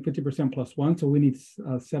 I think, 50% plus one. So we need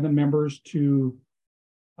 7 members to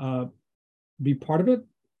be part of it.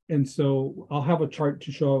 And so I'll have a chart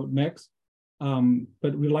to show next.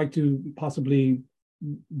 But we'd like to possibly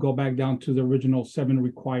go back down to the original 7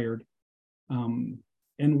 required. And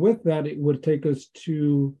with that, it would take us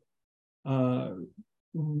to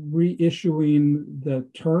reissuing the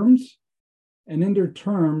terms. And in their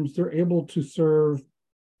terms, they're able to serve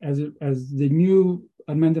as the new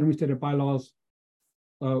amended and restated bylaws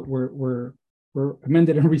were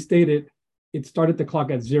amended and restated. It started the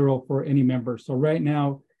clock at 0 for any member. So right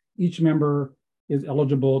now, each member is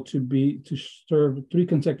eligible to serve 3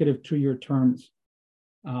 consecutive 2-year terms.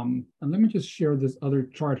 And let me just share this other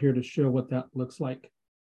chart here to show what that looks like.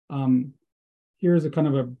 Here's a kind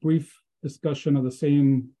of a brief discussion of the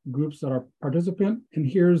same groups that are participant. And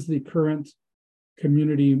here's the current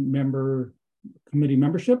community committee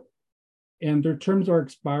membership. And their terms are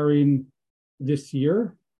expiring this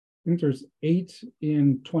year. I think there's 8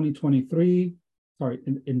 in 2023, sorry,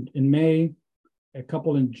 in May, a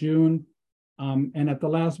couple in June. And at the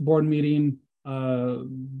last board meeting,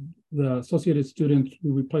 the Associated Students,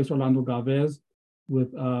 we replaced Orlando Galvez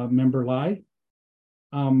with member Lai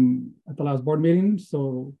at the last board meeting.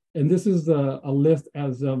 So, and this is a list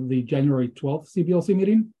as of the January 12th CBLC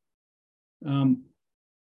meeting.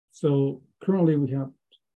 So currently we have,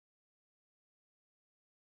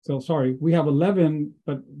 we have 11,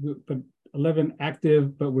 but 11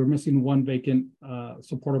 active, but we're missing 1 vacant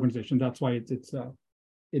support organization. That's why it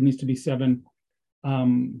needs to be 7.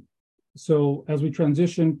 So as we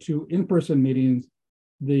transition to in-person meetings,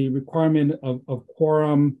 the requirement of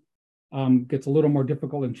quorum gets a little more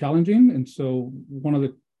difficult and challenging. And so one of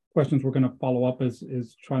the questions we're going to follow up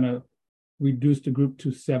is trying to reduce the group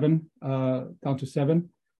to 7, down to 7.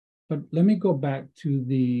 But let me go back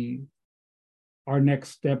to our next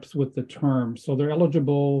steps with the term. So they're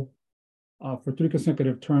eligible for 3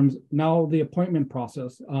 consecutive terms. Now the appointment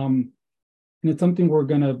process, and it's something we're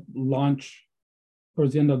going to launch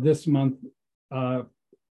towards the end of this month. We're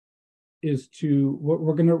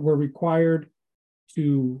required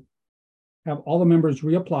to have all the members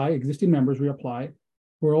reapply, existing members reapply.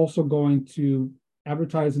 We're also going to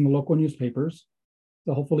advertise in the local newspapers.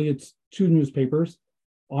 So hopefully it's 2 newspapers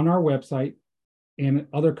on our website and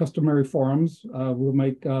other customary forums. We'll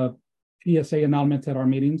make PSA announcements at our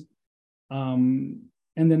meetings. And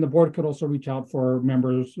then the board could also reach out for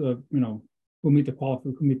members, who meet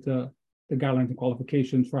the guidelines and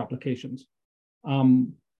qualifications for applications.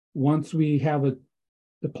 Once we have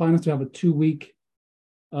the plan is to have a 2-week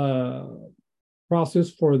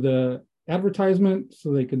process for the advertisement,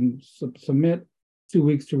 so they can submit, 2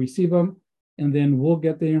 weeks to receive them, and then we'll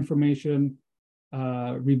get the information,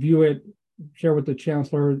 review it, share with the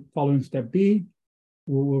chancellor. Following step B,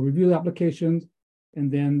 we'll review the applications, and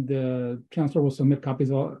then the chancellor will submit copies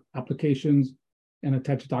of applications and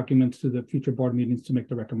attach documents to the future board meetings to make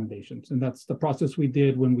the recommendations. And that's the process we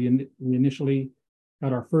did when we initially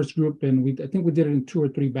had our first group, and I think we did it in 2 or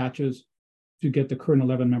 3 batches to get the current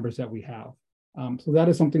 11 members that we have. So that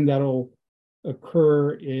is something that'll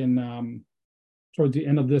occur in towards the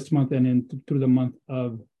end of this month and through the month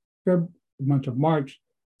of March,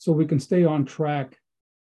 so we can stay on track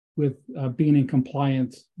being in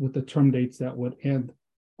compliance with the term dates that would end.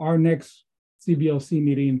 Our next CBOC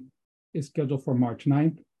meeting is scheduled for March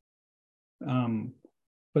 9th.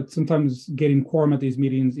 But sometimes getting quorum at these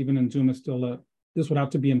meetings, even in Zoom, is still this would have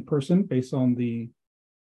to be in person based on the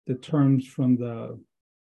terms from the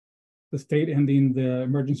state ending the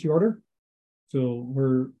emergency order.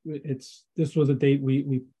 So this was a date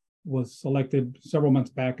we was selected several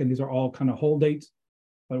months back, and these are all kind of hold dates,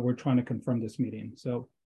 but we're trying to confirm this meeting. So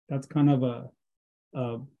that's kind of a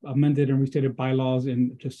amended and restated bylaws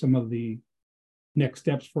and just some of the next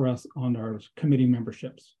steps for us on our committee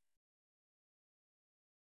memberships.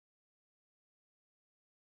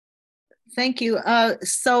 Thank you.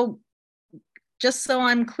 So just so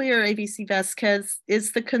I'm clear, ABC Vasquez,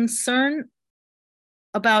 is the concern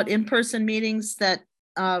about in-person meetings that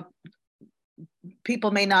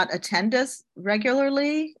people may not attend us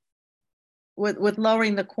regularly with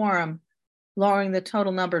lowering the quorum, lowering the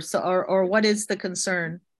total number? So, or what is the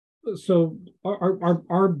concern? So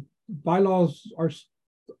our bylaws,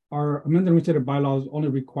 our amended and restated bylaws only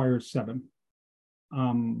require 7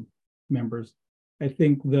 members. I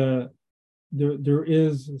think there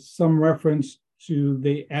is some reference to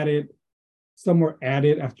some were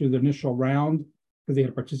added after the initial round because they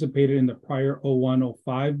had participated in the prior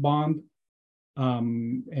 01-05 bond.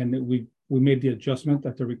 And we made the adjustment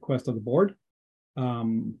at the request of the board.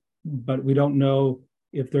 But we don't know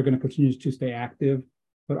if they're going to continue to stay active.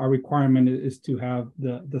 But our requirement is to have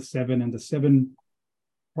the 7 and the 7,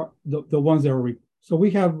 the ones that are, so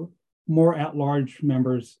we have more at-large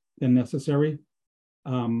members than necessary.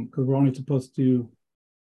 Because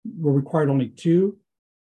we're required only 2,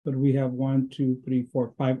 but we have 1, 2, 3,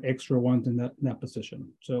 4, 5 extra ones in that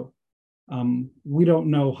position. So we don't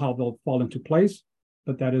know how they'll fall into place,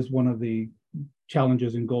 but that is one of the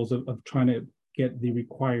challenges and goals of trying to get the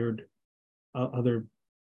required other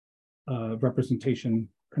representation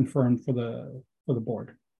confirmed for the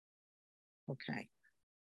board. Okay.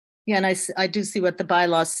 Yeah, and I do see what the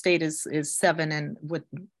bylaws state is 7 and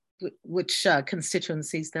which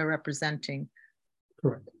constituencies they're representing.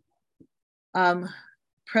 Correct.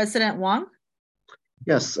 President Wong?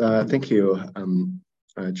 Yes, thank you,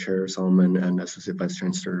 Chair Solomon and Associate Vice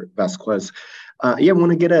Chancellor Vasquez. Yeah, I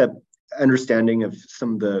want to get an understanding of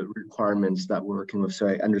some of the requirements that we're working with, so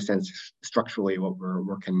I understand structurally what we're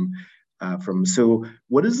working from. So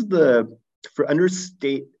what is for under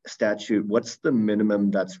state statute, what's the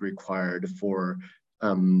minimum that's required for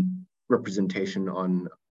representation on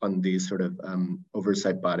these sort of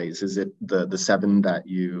oversight bodies? Is it the 7 that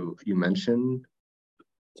you mentioned?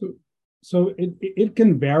 So it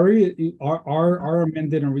can vary. Our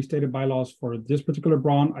amended and restated bylaws for this particular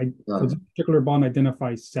bond,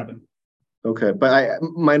 identifies 7. Okay, but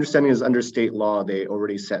my understanding is under state law they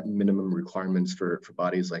already set minimum requirements for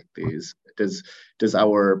bodies like these. Does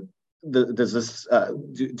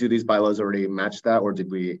these bylaws already match that, or did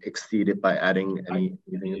we exceed it by adding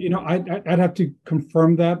anything? I'd have to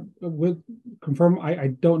confirm that. I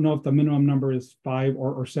don't know if the minimum number is 5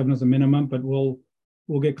 or 7 as a minimum, but we'll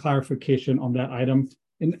get clarification on that item.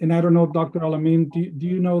 And I don't know, Dr. Alamin, do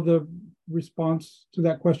you know the response to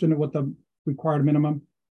that question of what the required minimum?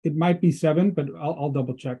 It might be 7, but I'll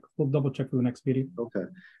double check. We'll double check for the next meeting. Okay.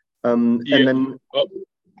 Yeah. And then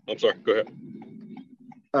I'm sorry, go ahead.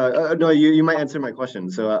 No, you might answer my question,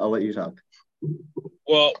 so I'll let you talk.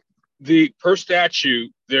 Well, per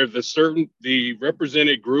statute, the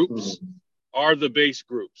represented groups are the base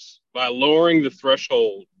groups. By lowering the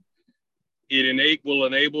threshold, it will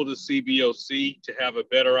enable the CBOC to have a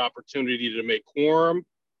better opportunity to make quorum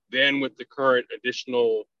than with the current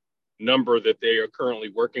additional number that they are currently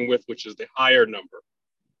working with, which is the higher number.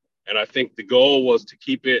 And I think the goal was to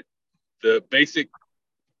keep it the basic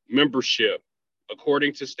membership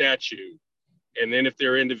according to statute. And then if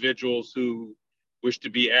there are individuals who wish to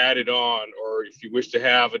be added on, or if you wish to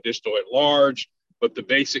have additional at large, but the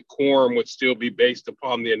basic quorum would still be based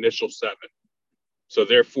upon the initial 7. So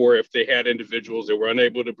therefore, if they had individuals that were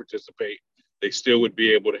unable to participate, they still would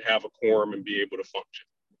be able to have a quorum and be able to function,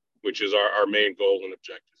 which is our main goal and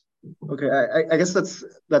objective. Okay, I guess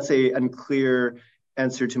that's a unclear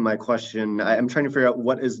answer to my question. I'm trying to figure out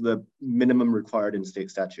what is the minimum required in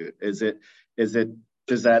state statute. Does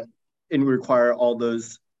that require all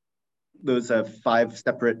those 5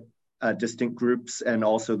 separate distinct groups and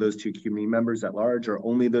also those 2 community members at large, or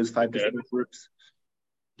only those 5 distinct groups?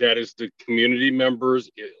 That is the community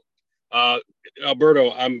members.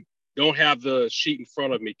 Alberto, I don't have the sheet in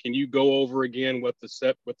front of me. Can you go over again what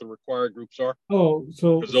the required groups are? Oh,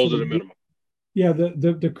 because those are the minimum. Yeah,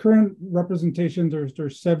 the current representation,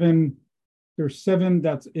 there's 7 there's 7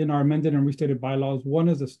 that's in our amended and restated bylaws. 1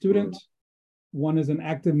 is a student, 1 is an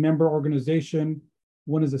active member organization,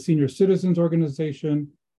 1 is a senior citizens organization,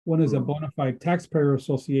 1 is a bona fide taxpayer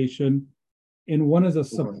association, and 1 is a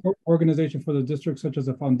support organization for the district, such as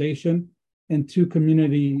a foundation, and 2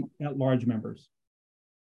 community at-large members.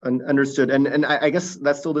 Understood. And I guess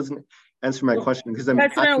that still doesn't answer my question, because I'm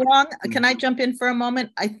President Wong, can I jump in for a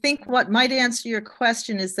moment? I think what might answer your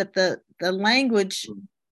question is that the language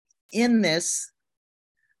in this,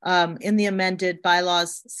 in the amended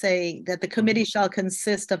bylaws, say that the committee shall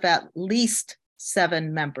consist of at least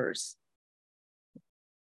 7 members.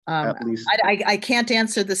 At least. I can't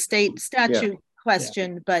answer the state statute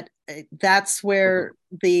question, but that's where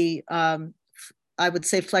the I would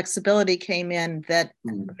say flexibility came in, that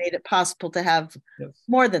made it possible to have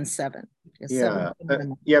more than 7.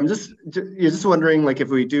 I'm just wondering, like, if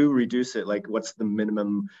we do reduce it, like, what's the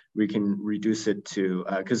minimum we can reduce it to?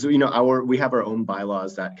 Because we have our own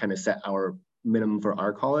bylaws that kind of set our minimum for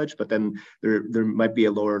our college, but then there might be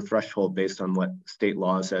a lower threshold based on what state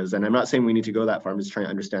law says. And I'm not saying we need to go that far. I'm just trying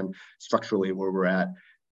to understand structurally where we're at.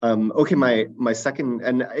 Okay, my second,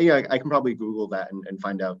 and I can probably Google that and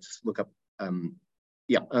find out. Just look up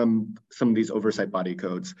some of these oversight body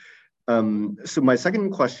codes. So my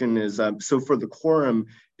second question is, so for the quorum,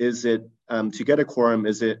 is it, to get a quorum,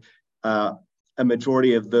 is it a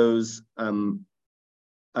majority of those on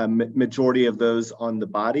the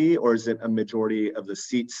body, or is it a majority of the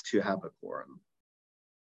seats to have a quorum?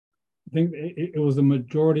 I think it was a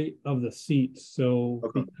majority of the seats. So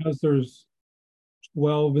because there's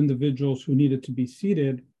 12 individuals who needed to be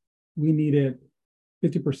seated, we needed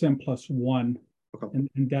 50% plus 1. And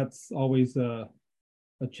that's always a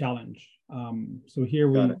challenge. So here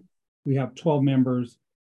we have 12 members,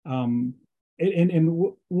 and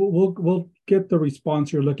we'll get the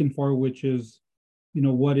response you're looking for, which is,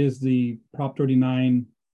 what is the Prop 39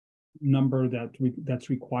 number that's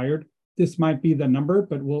required? This might be the number,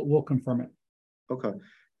 but we'll confirm it. Okay.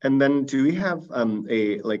 And then do we have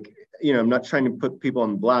I'm not trying to put people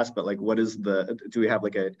on blast, but like, do we have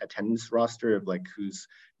like a attendance roster of like who's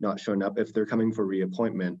not showing up? If they're coming for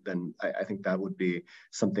reappointment, then I think that would be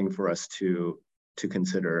something for us to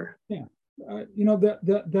consider. Yeah,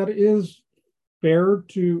 that is fair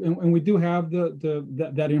to, and we do have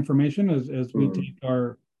that information as we take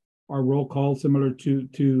our roll call, similar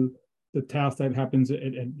to the task that happens at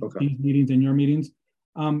these meetings and your meetings.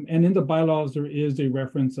 And in the bylaws, there is a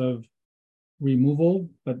reference of removal,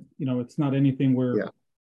 but it's not anything we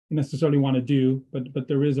necessarily want to do, but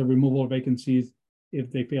there is a removal of vacancies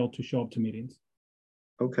if they fail to show up to meetings.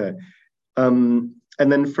 Okay. And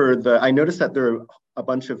then I noticed that there are a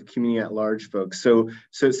bunch of community at large folks. So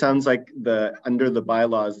it sounds like under the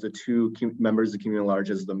bylaws, the 2 members of community at large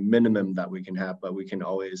is the minimum that we can have, but we can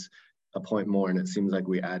always appoint more. And it seems like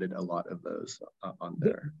we added a lot of those on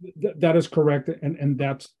there. That is correct. And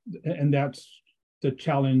that's the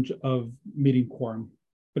challenge of meeting quorum.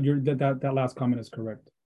 But that last comment is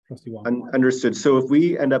correct, Trustee Wong. Understood. So if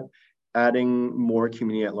we end up adding more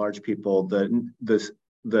community at large people,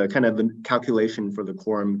 the kind of the calculation for the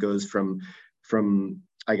quorum goes from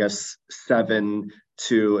I guess 7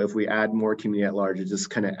 to, if we add more community at large, it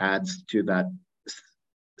just kind of adds to that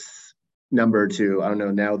number to, I don't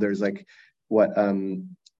know, now there's like what 7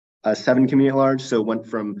 community at large. So it went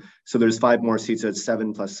from, so there's 5 more seats, so it's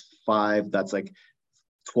 7 plus 5, that's like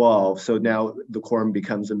 12. So now the quorum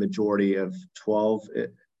becomes a majority of 12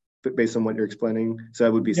 based on what you're explaining. So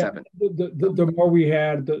that would be 7. The more we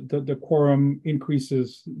had, the quorum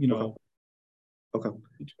increases, Okay.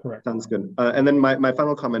 Correct. Sounds good. And then my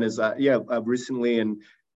final comment is, recently in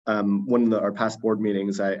one of our past board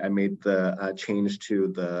meetings, I made the change to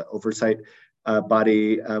the oversight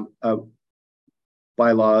body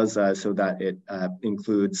bylaws so that it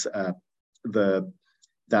includes that the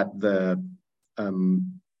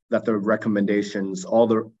recommendations,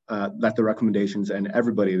 that the recommendations and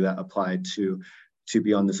everybody that applied to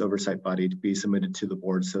be on this oversight body to be submitted to the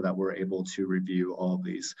board, so that we're able to review all of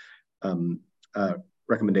these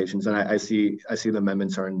recommendations. And I see the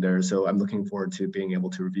amendments are in there, so I'm looking forward to being able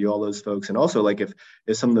to review all those folks. And also, like, if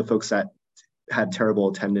some of the folks that had terrible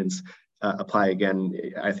attendance apply again,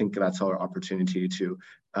 I think that's our opportunity to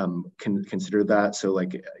consider that. So,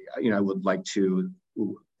 like, I would like to,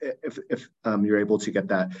 if you're able to get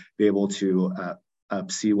that, be able to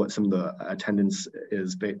see what some of the attendance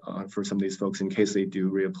is for some of these folks in case they do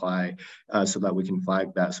reapply, so that we can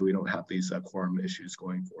flag that, so we don't have these quorum issues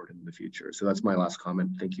going forward in the future. So that's my last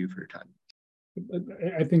comment. Thank you for your time.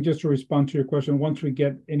 I think just to respond to your question, once we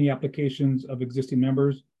get any applications of existing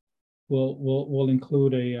members, we'll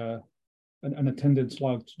include a an attendance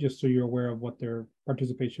log, just so you're aware of what their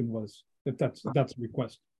participation was, if that's a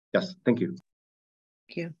request. Yes, thank you.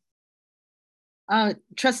 Thank you.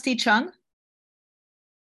 Trustee Chung?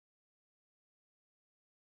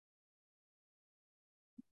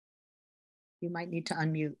 You might need to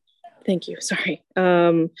unmute. Thank you. Sorry.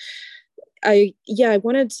 I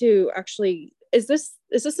wanted to actually, is this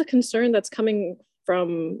a concern that's coming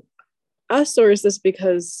from us, or is this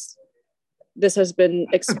because this has been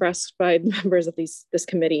expressed by members of this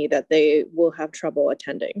committee that they will have trouble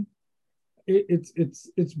attending?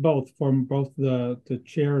 It's both, from both the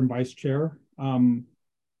chair and vice chair. The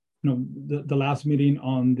last meeting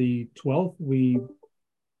on the 12th, we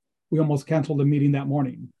almost canceled the meeting that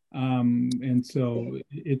morning. And so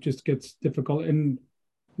it just gets difficult, and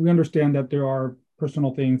we understand that there are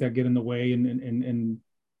personal things that get in the way and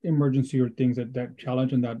emergency or things that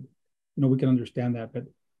challenge, and that, we can understand that, but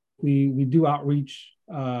we do outreach.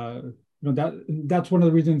 That's one of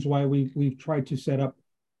the reasons why we've tried to set up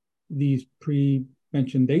these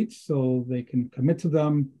pre-mentioned dates so they can commit to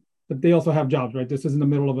them, but they also have jobs, right? This is in the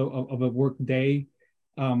middle of a work day.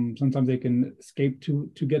 Sometimes they can escape to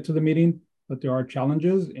get to the meeting, but there are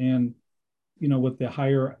challenges, and with the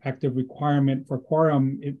higher active requirement for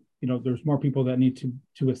quorum, there's more people that need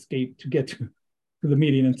to escape to get to the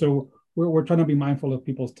meeting, and so we're trying to be mindful of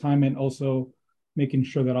people's time, and also making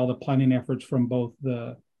sure that all the planning efforts from both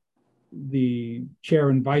the chair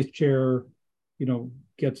and vice chair,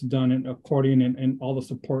 gets done in according, and all the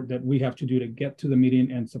support that we have to do to get to the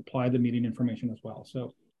meeting and supply the meeting information as well.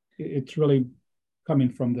 So it's really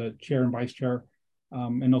coming from the chair and vice chair,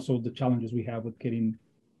 and also the challenges we have with getting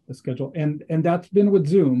the schedule. And that's been with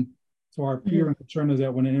Zoom. So our fear and concern is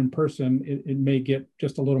that when in person, it may get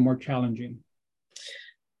just a little more challenging.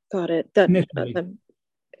 Got it. Got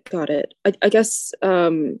it. I guess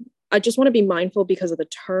I just want to be mindful because of the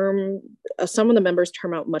term. Some of the members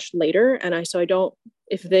term out much later, and I don't.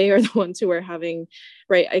 If they are the ones who are having,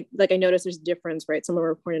 right? I noticed there's a difference, right? Some are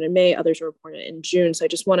appointed in May, others are appointed in June. So I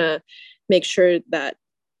just want to make sure that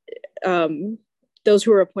those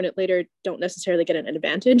who are appointed later don't necessarily get an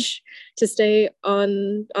advantage to stay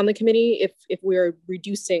on the committee if we're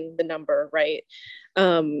reducing the number, right?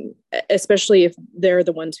 Especially if they're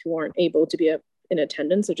the ones who aren't able to be in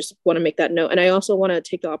attendance. I just want to make that note. And I also want to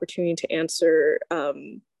take the opportunity to answer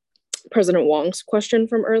President Wong's question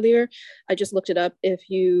from earlier. I just looked it up. It's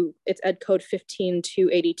Ed Code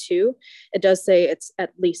 15282. It does say it's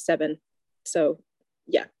at least 7. So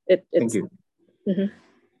yeah, it's. Thank you. Mm-hmm.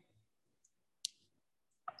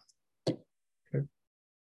 Okay.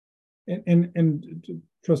 And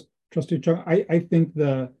Trustee Chung, I think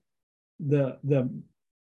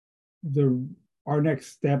our next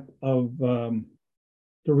step of the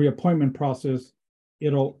reappointment process,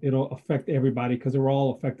 it'll affect everybody, because they were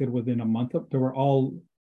all affected within a month. They were all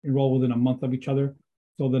enrolled within a month of each other.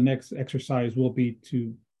 So the next exercise will be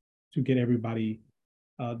to get everybody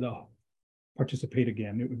to participate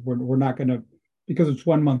again. We're not going to, because it's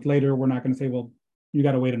 1 month later, we're not going to say, well, you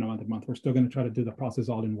got to wait another month. We're still going to try to do the process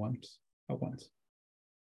all at once.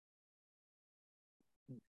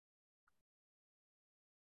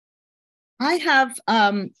 I have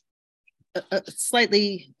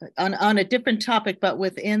slightly on a different topic, but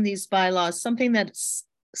within these bylaws, something that's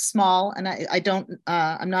small, and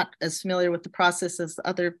I'm not as familiar with the process as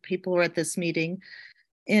other people who are at this meeting.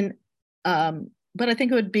 But I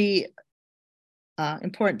think it would be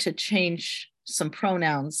important to change some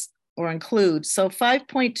pronouns or include. So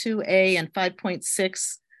 5.2A and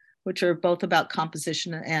 5.6, which are both about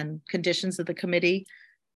composition and conditions of the committee,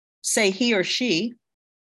 say he or she.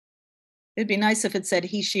 It'd be nice if it said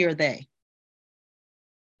he, she, or they.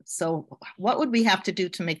 So what would we have to do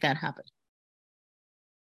to make that happen?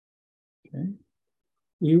 Okay.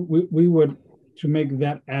 We would, to make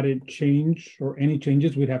that added change or any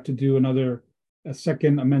changes, we'd have to do a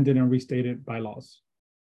second amended and restated bylaws.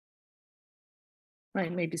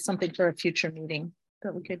 Right, maybe something for a future meeting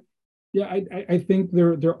that we could. Yeah, I think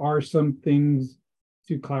there are some things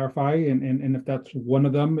to clarify, and if that's one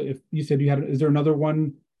of them, if you said is there another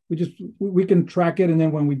one? We can track it, and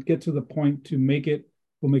then when we get to the point to make it,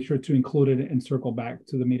 we'll make sure to include it and circle back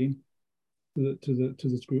to the meeting, to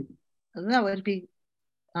this group. That would be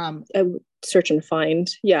I would search and find.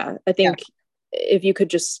 Yeah, I think if you could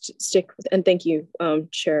just stick with, and thank you,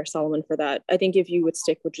 Chair Solomon, for that. I think if you would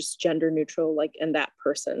stick with just gender neutral, and that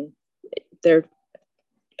person, their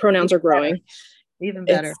pronouns are growing. Even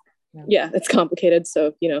better. Yeah, it's complicated.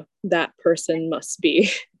 So, that person must be,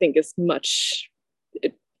 I think is much,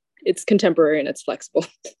 it's contemporary and it's flexible.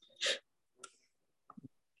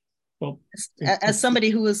 Well, as somebody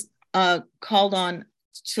who was called on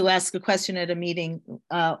to ask a question at a meeting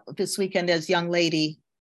this weekend as young lady,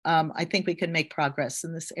 I think we can make progress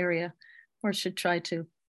in this area, or should try to.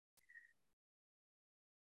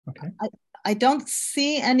 Okay. I don't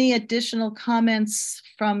see any additional comments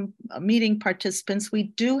from meeting participants. We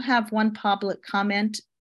do have one public comment,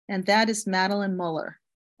 and that is Madeline Muller.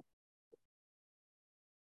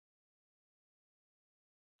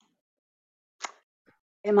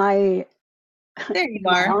 Am I? There you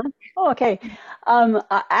are. Oh, okay.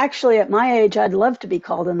 Actually, at my age, I'd love to be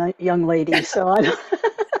called a young lady. So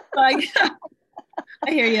I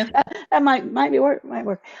hear you. That might work.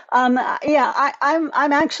 Yeah,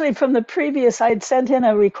 I'm actually from the previous. I'd sent in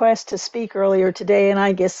a request to speak earlier today, and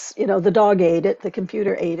I guess the dog ate it, the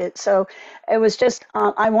computer ate it. So it was just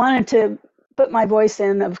I wanted to put my voice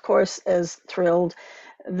in. Of course, as thrilled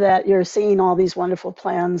that you're seeing all these wonderful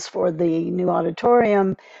plans for the new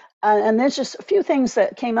auditorium. And there's just a few things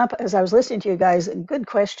that came up as I was listening to you guys. Good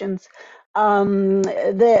questions.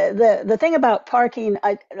 The thing about parking,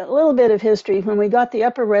 a little bit of history. When we got the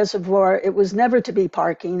upper reservoir, it was never to be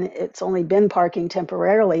parking. It's only been parking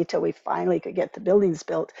temporarily till we finally could get the buildings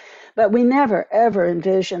built. But we never, ever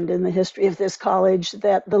envisioned in the history of this college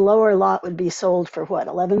that the lower lot would be sold for what,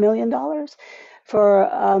 $11 million? For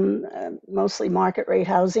mostly market rate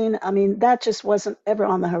housing. I mean, that just wasn't ever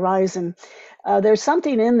on the horizon. There's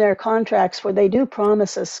something in their contracts where they do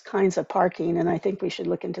promise us kinds of parking, and I think we should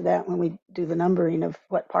look into that when we do the numbering of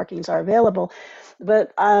what parkings are available.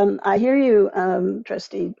 But I hear you,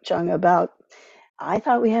 Trustee Chung, about I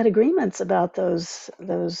thought we had agreements about those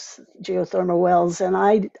geothermal wells, and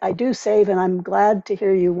I do save, and I'm glad to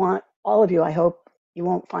hear you want, all of you, I hope you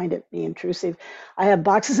won't find it be intrusive. I have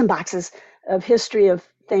boxes and boxes of history of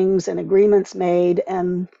things and agreements made,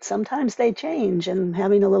 and sometimes they change, and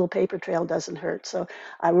having a little paper trail doesn't hurt. So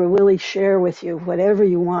I will really share with you whatever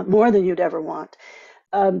you want, more than you'd ever want.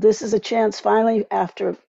 This is a chance finally,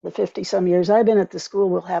 after the 50 some years I've been at the school,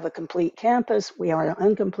 we'll have a complete campus. We are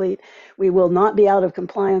incomplete. We will not be out of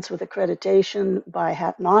compliance with accreditation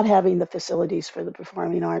by not having the facilities for the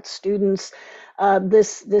performing arts students.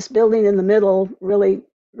 This building in the middle really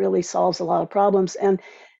solves a lot of problems. And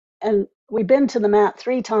we've been to the mat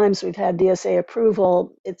 3 times. We've had DSA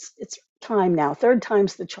approval. It's time now. 3rd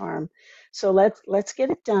time's the charm. So let's get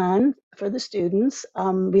it done for the students.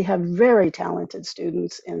 We have very talented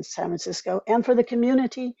students in San Francisco, and for the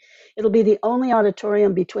community, it'll be the only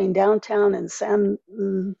auditorium between downtown and San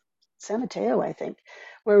Mateo, I think,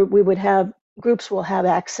 where we would have groups will have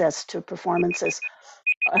access to performances.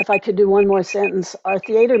 If I could do one more sentence, our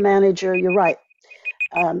theater manager, you're right,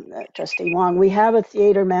 Trustee Wong, we have a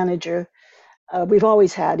theater manager. We've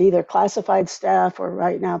always had either classified staff or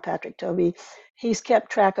right now Patrick Toby. He's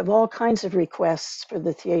kept track of all kinds of requests for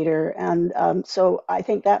the theater. And so I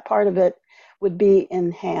think that part of it would be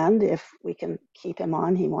in hand if we can keep him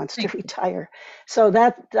on. He wants to retire. So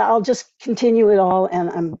that I'll just continue it all. And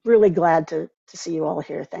I'm really glad to see you all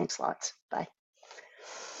here. Thanks lots. Bye.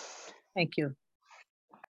 Thank you.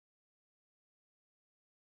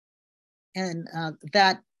 And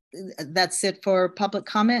that's it for public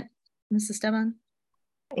comment, Mrs. Esteban?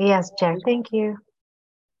 Yes, Chair. Thank you.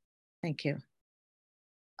 Thank you.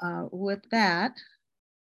 With that,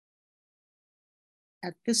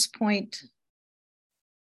 at this point,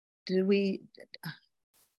 I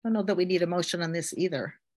don't know that we need a motion on this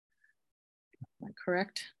either. Am I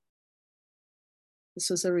correct? This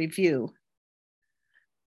was a review.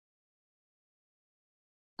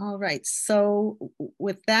 All right, so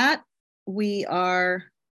with that, we are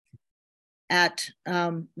at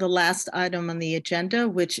the last item on the agenda,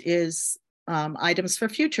 which is items for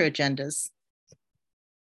future agendas.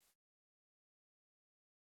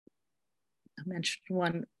 I mentioned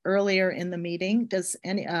one earlier in the meeting.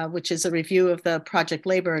 Which is a review of the project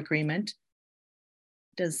labor agreement.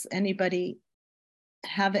 Does anybody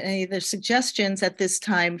have any other suggestions at this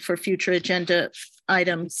time for future agenda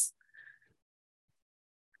items?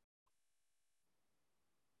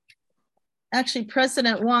 Actually,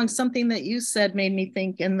 President Wong, something that you said made me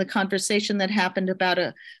think in the conversation that happened about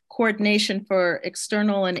a coordination for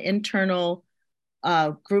external and internal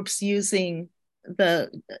groups using the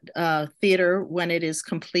theater when it is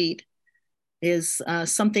complete is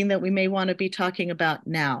something that we may want to be talking about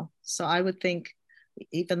now. So I would think,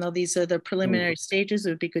 even though these are the preliminary stages, it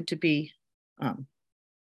would be good to be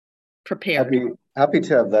prepared. I'd be happy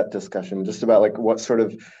to have that discussion just about like what sort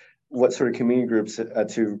of community groups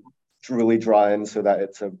to really draw in so that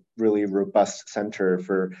it's a really robust center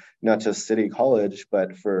for not just City College,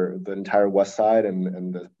 but for the entire West Side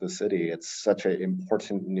and the city. It's such an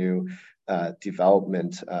important new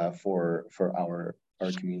development for our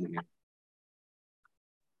community.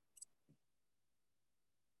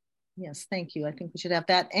 Yes, thank you. I think we should have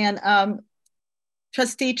that. And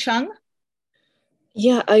Trustee Chung?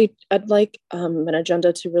 Yeah, I'd like an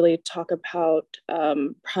agenda to really talk about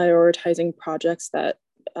prioritizing projects that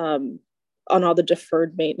on all the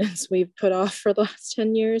deferred maintenance we've put off for the last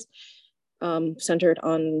 10 years, centered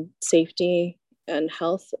on safety and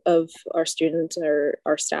health of our students and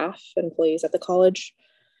our staff, employees at the college.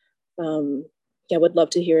 Yeah, would love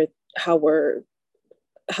to hear how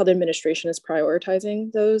the administration is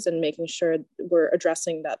prioritizing those and making sure we're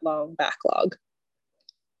addressing that long backlog.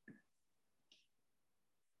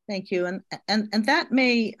 Thank you. And that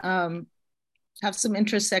may have some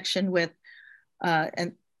intersection with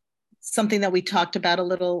and something that we talked about a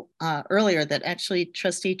little earlier that actually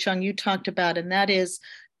Trustee Chung, you talked about, and that is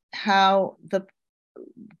how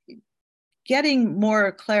getting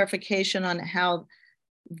more clarification on how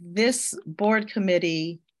this board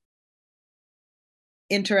committee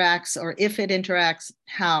interacts, or if it interacts,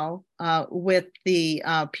 how with the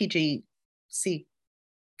PGC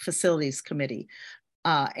Facilities Committee.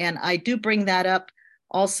 And I do bring that up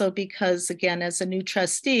also because, again, as a new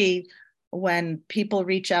trustee, when people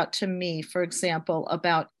reach out to me, for example,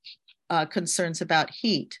 about concerns about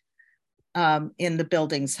heat in the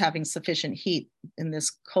buildings, having sufficient heat in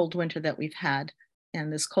this cold winter that we've had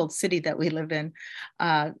and this cold city that we live in,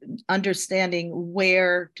 understanding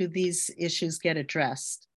where do these issues get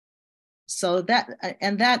addressed. So that,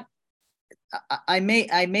 and that I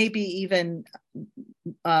may be even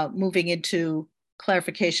moving into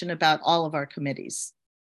clarification about all of our committees.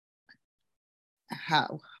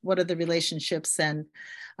 What are the relationships, and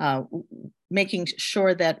making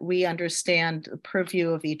sure that we understand the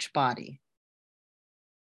purview of each body.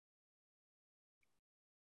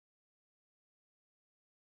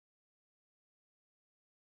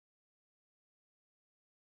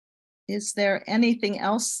 Is there anything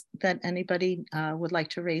else that anybody would like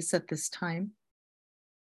to raise at this time?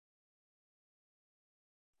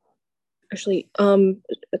 Actually,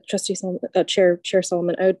 Trustee Solomon, Chair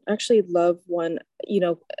Solomon, I would actually love one,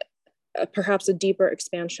 perhaps a deeper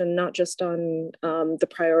expansion, not just on the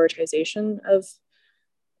prioritization of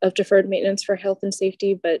deferred maintenance for health and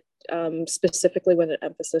safety, but specifically with an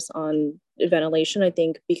emphasis on ventilation. I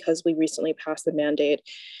think because we recently passed the mandate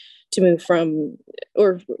to move from,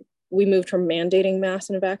 or we moved from mandating masks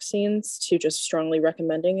and vaccines to just strongly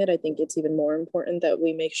recommending it. I think it's even more important that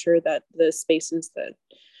we make sure that the spaces that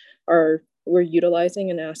we're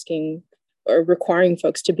utilizing and asking or requiring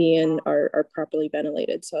folks to be in are properly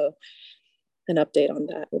ventilated. So an update on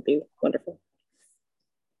that would be wonderful.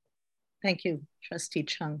 Thank you, Trustee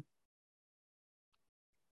Chung.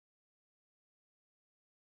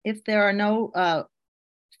 If there are no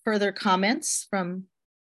further comments from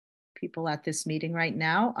people at this meeting right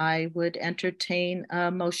now, I would entertain a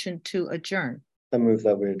motion to adjourn. I move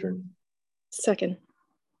that we adjourn. Second.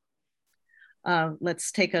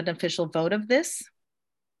 Let's take an official vote of this.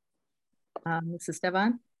 Mrs.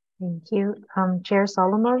 Devan? Thank you. Chair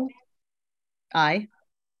Solomon? Aye.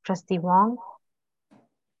 Trustee Wong?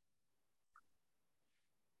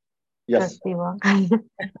 Yes. Trustee Wong?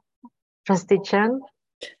 Trustee Chung?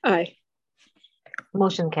 Aye.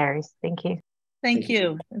 Motion carries. Thank you. Thank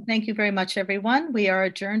you. And thank you very much, everyone. We are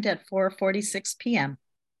adjourned at 4:46 p.m.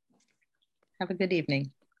 Have a good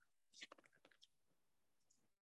evening.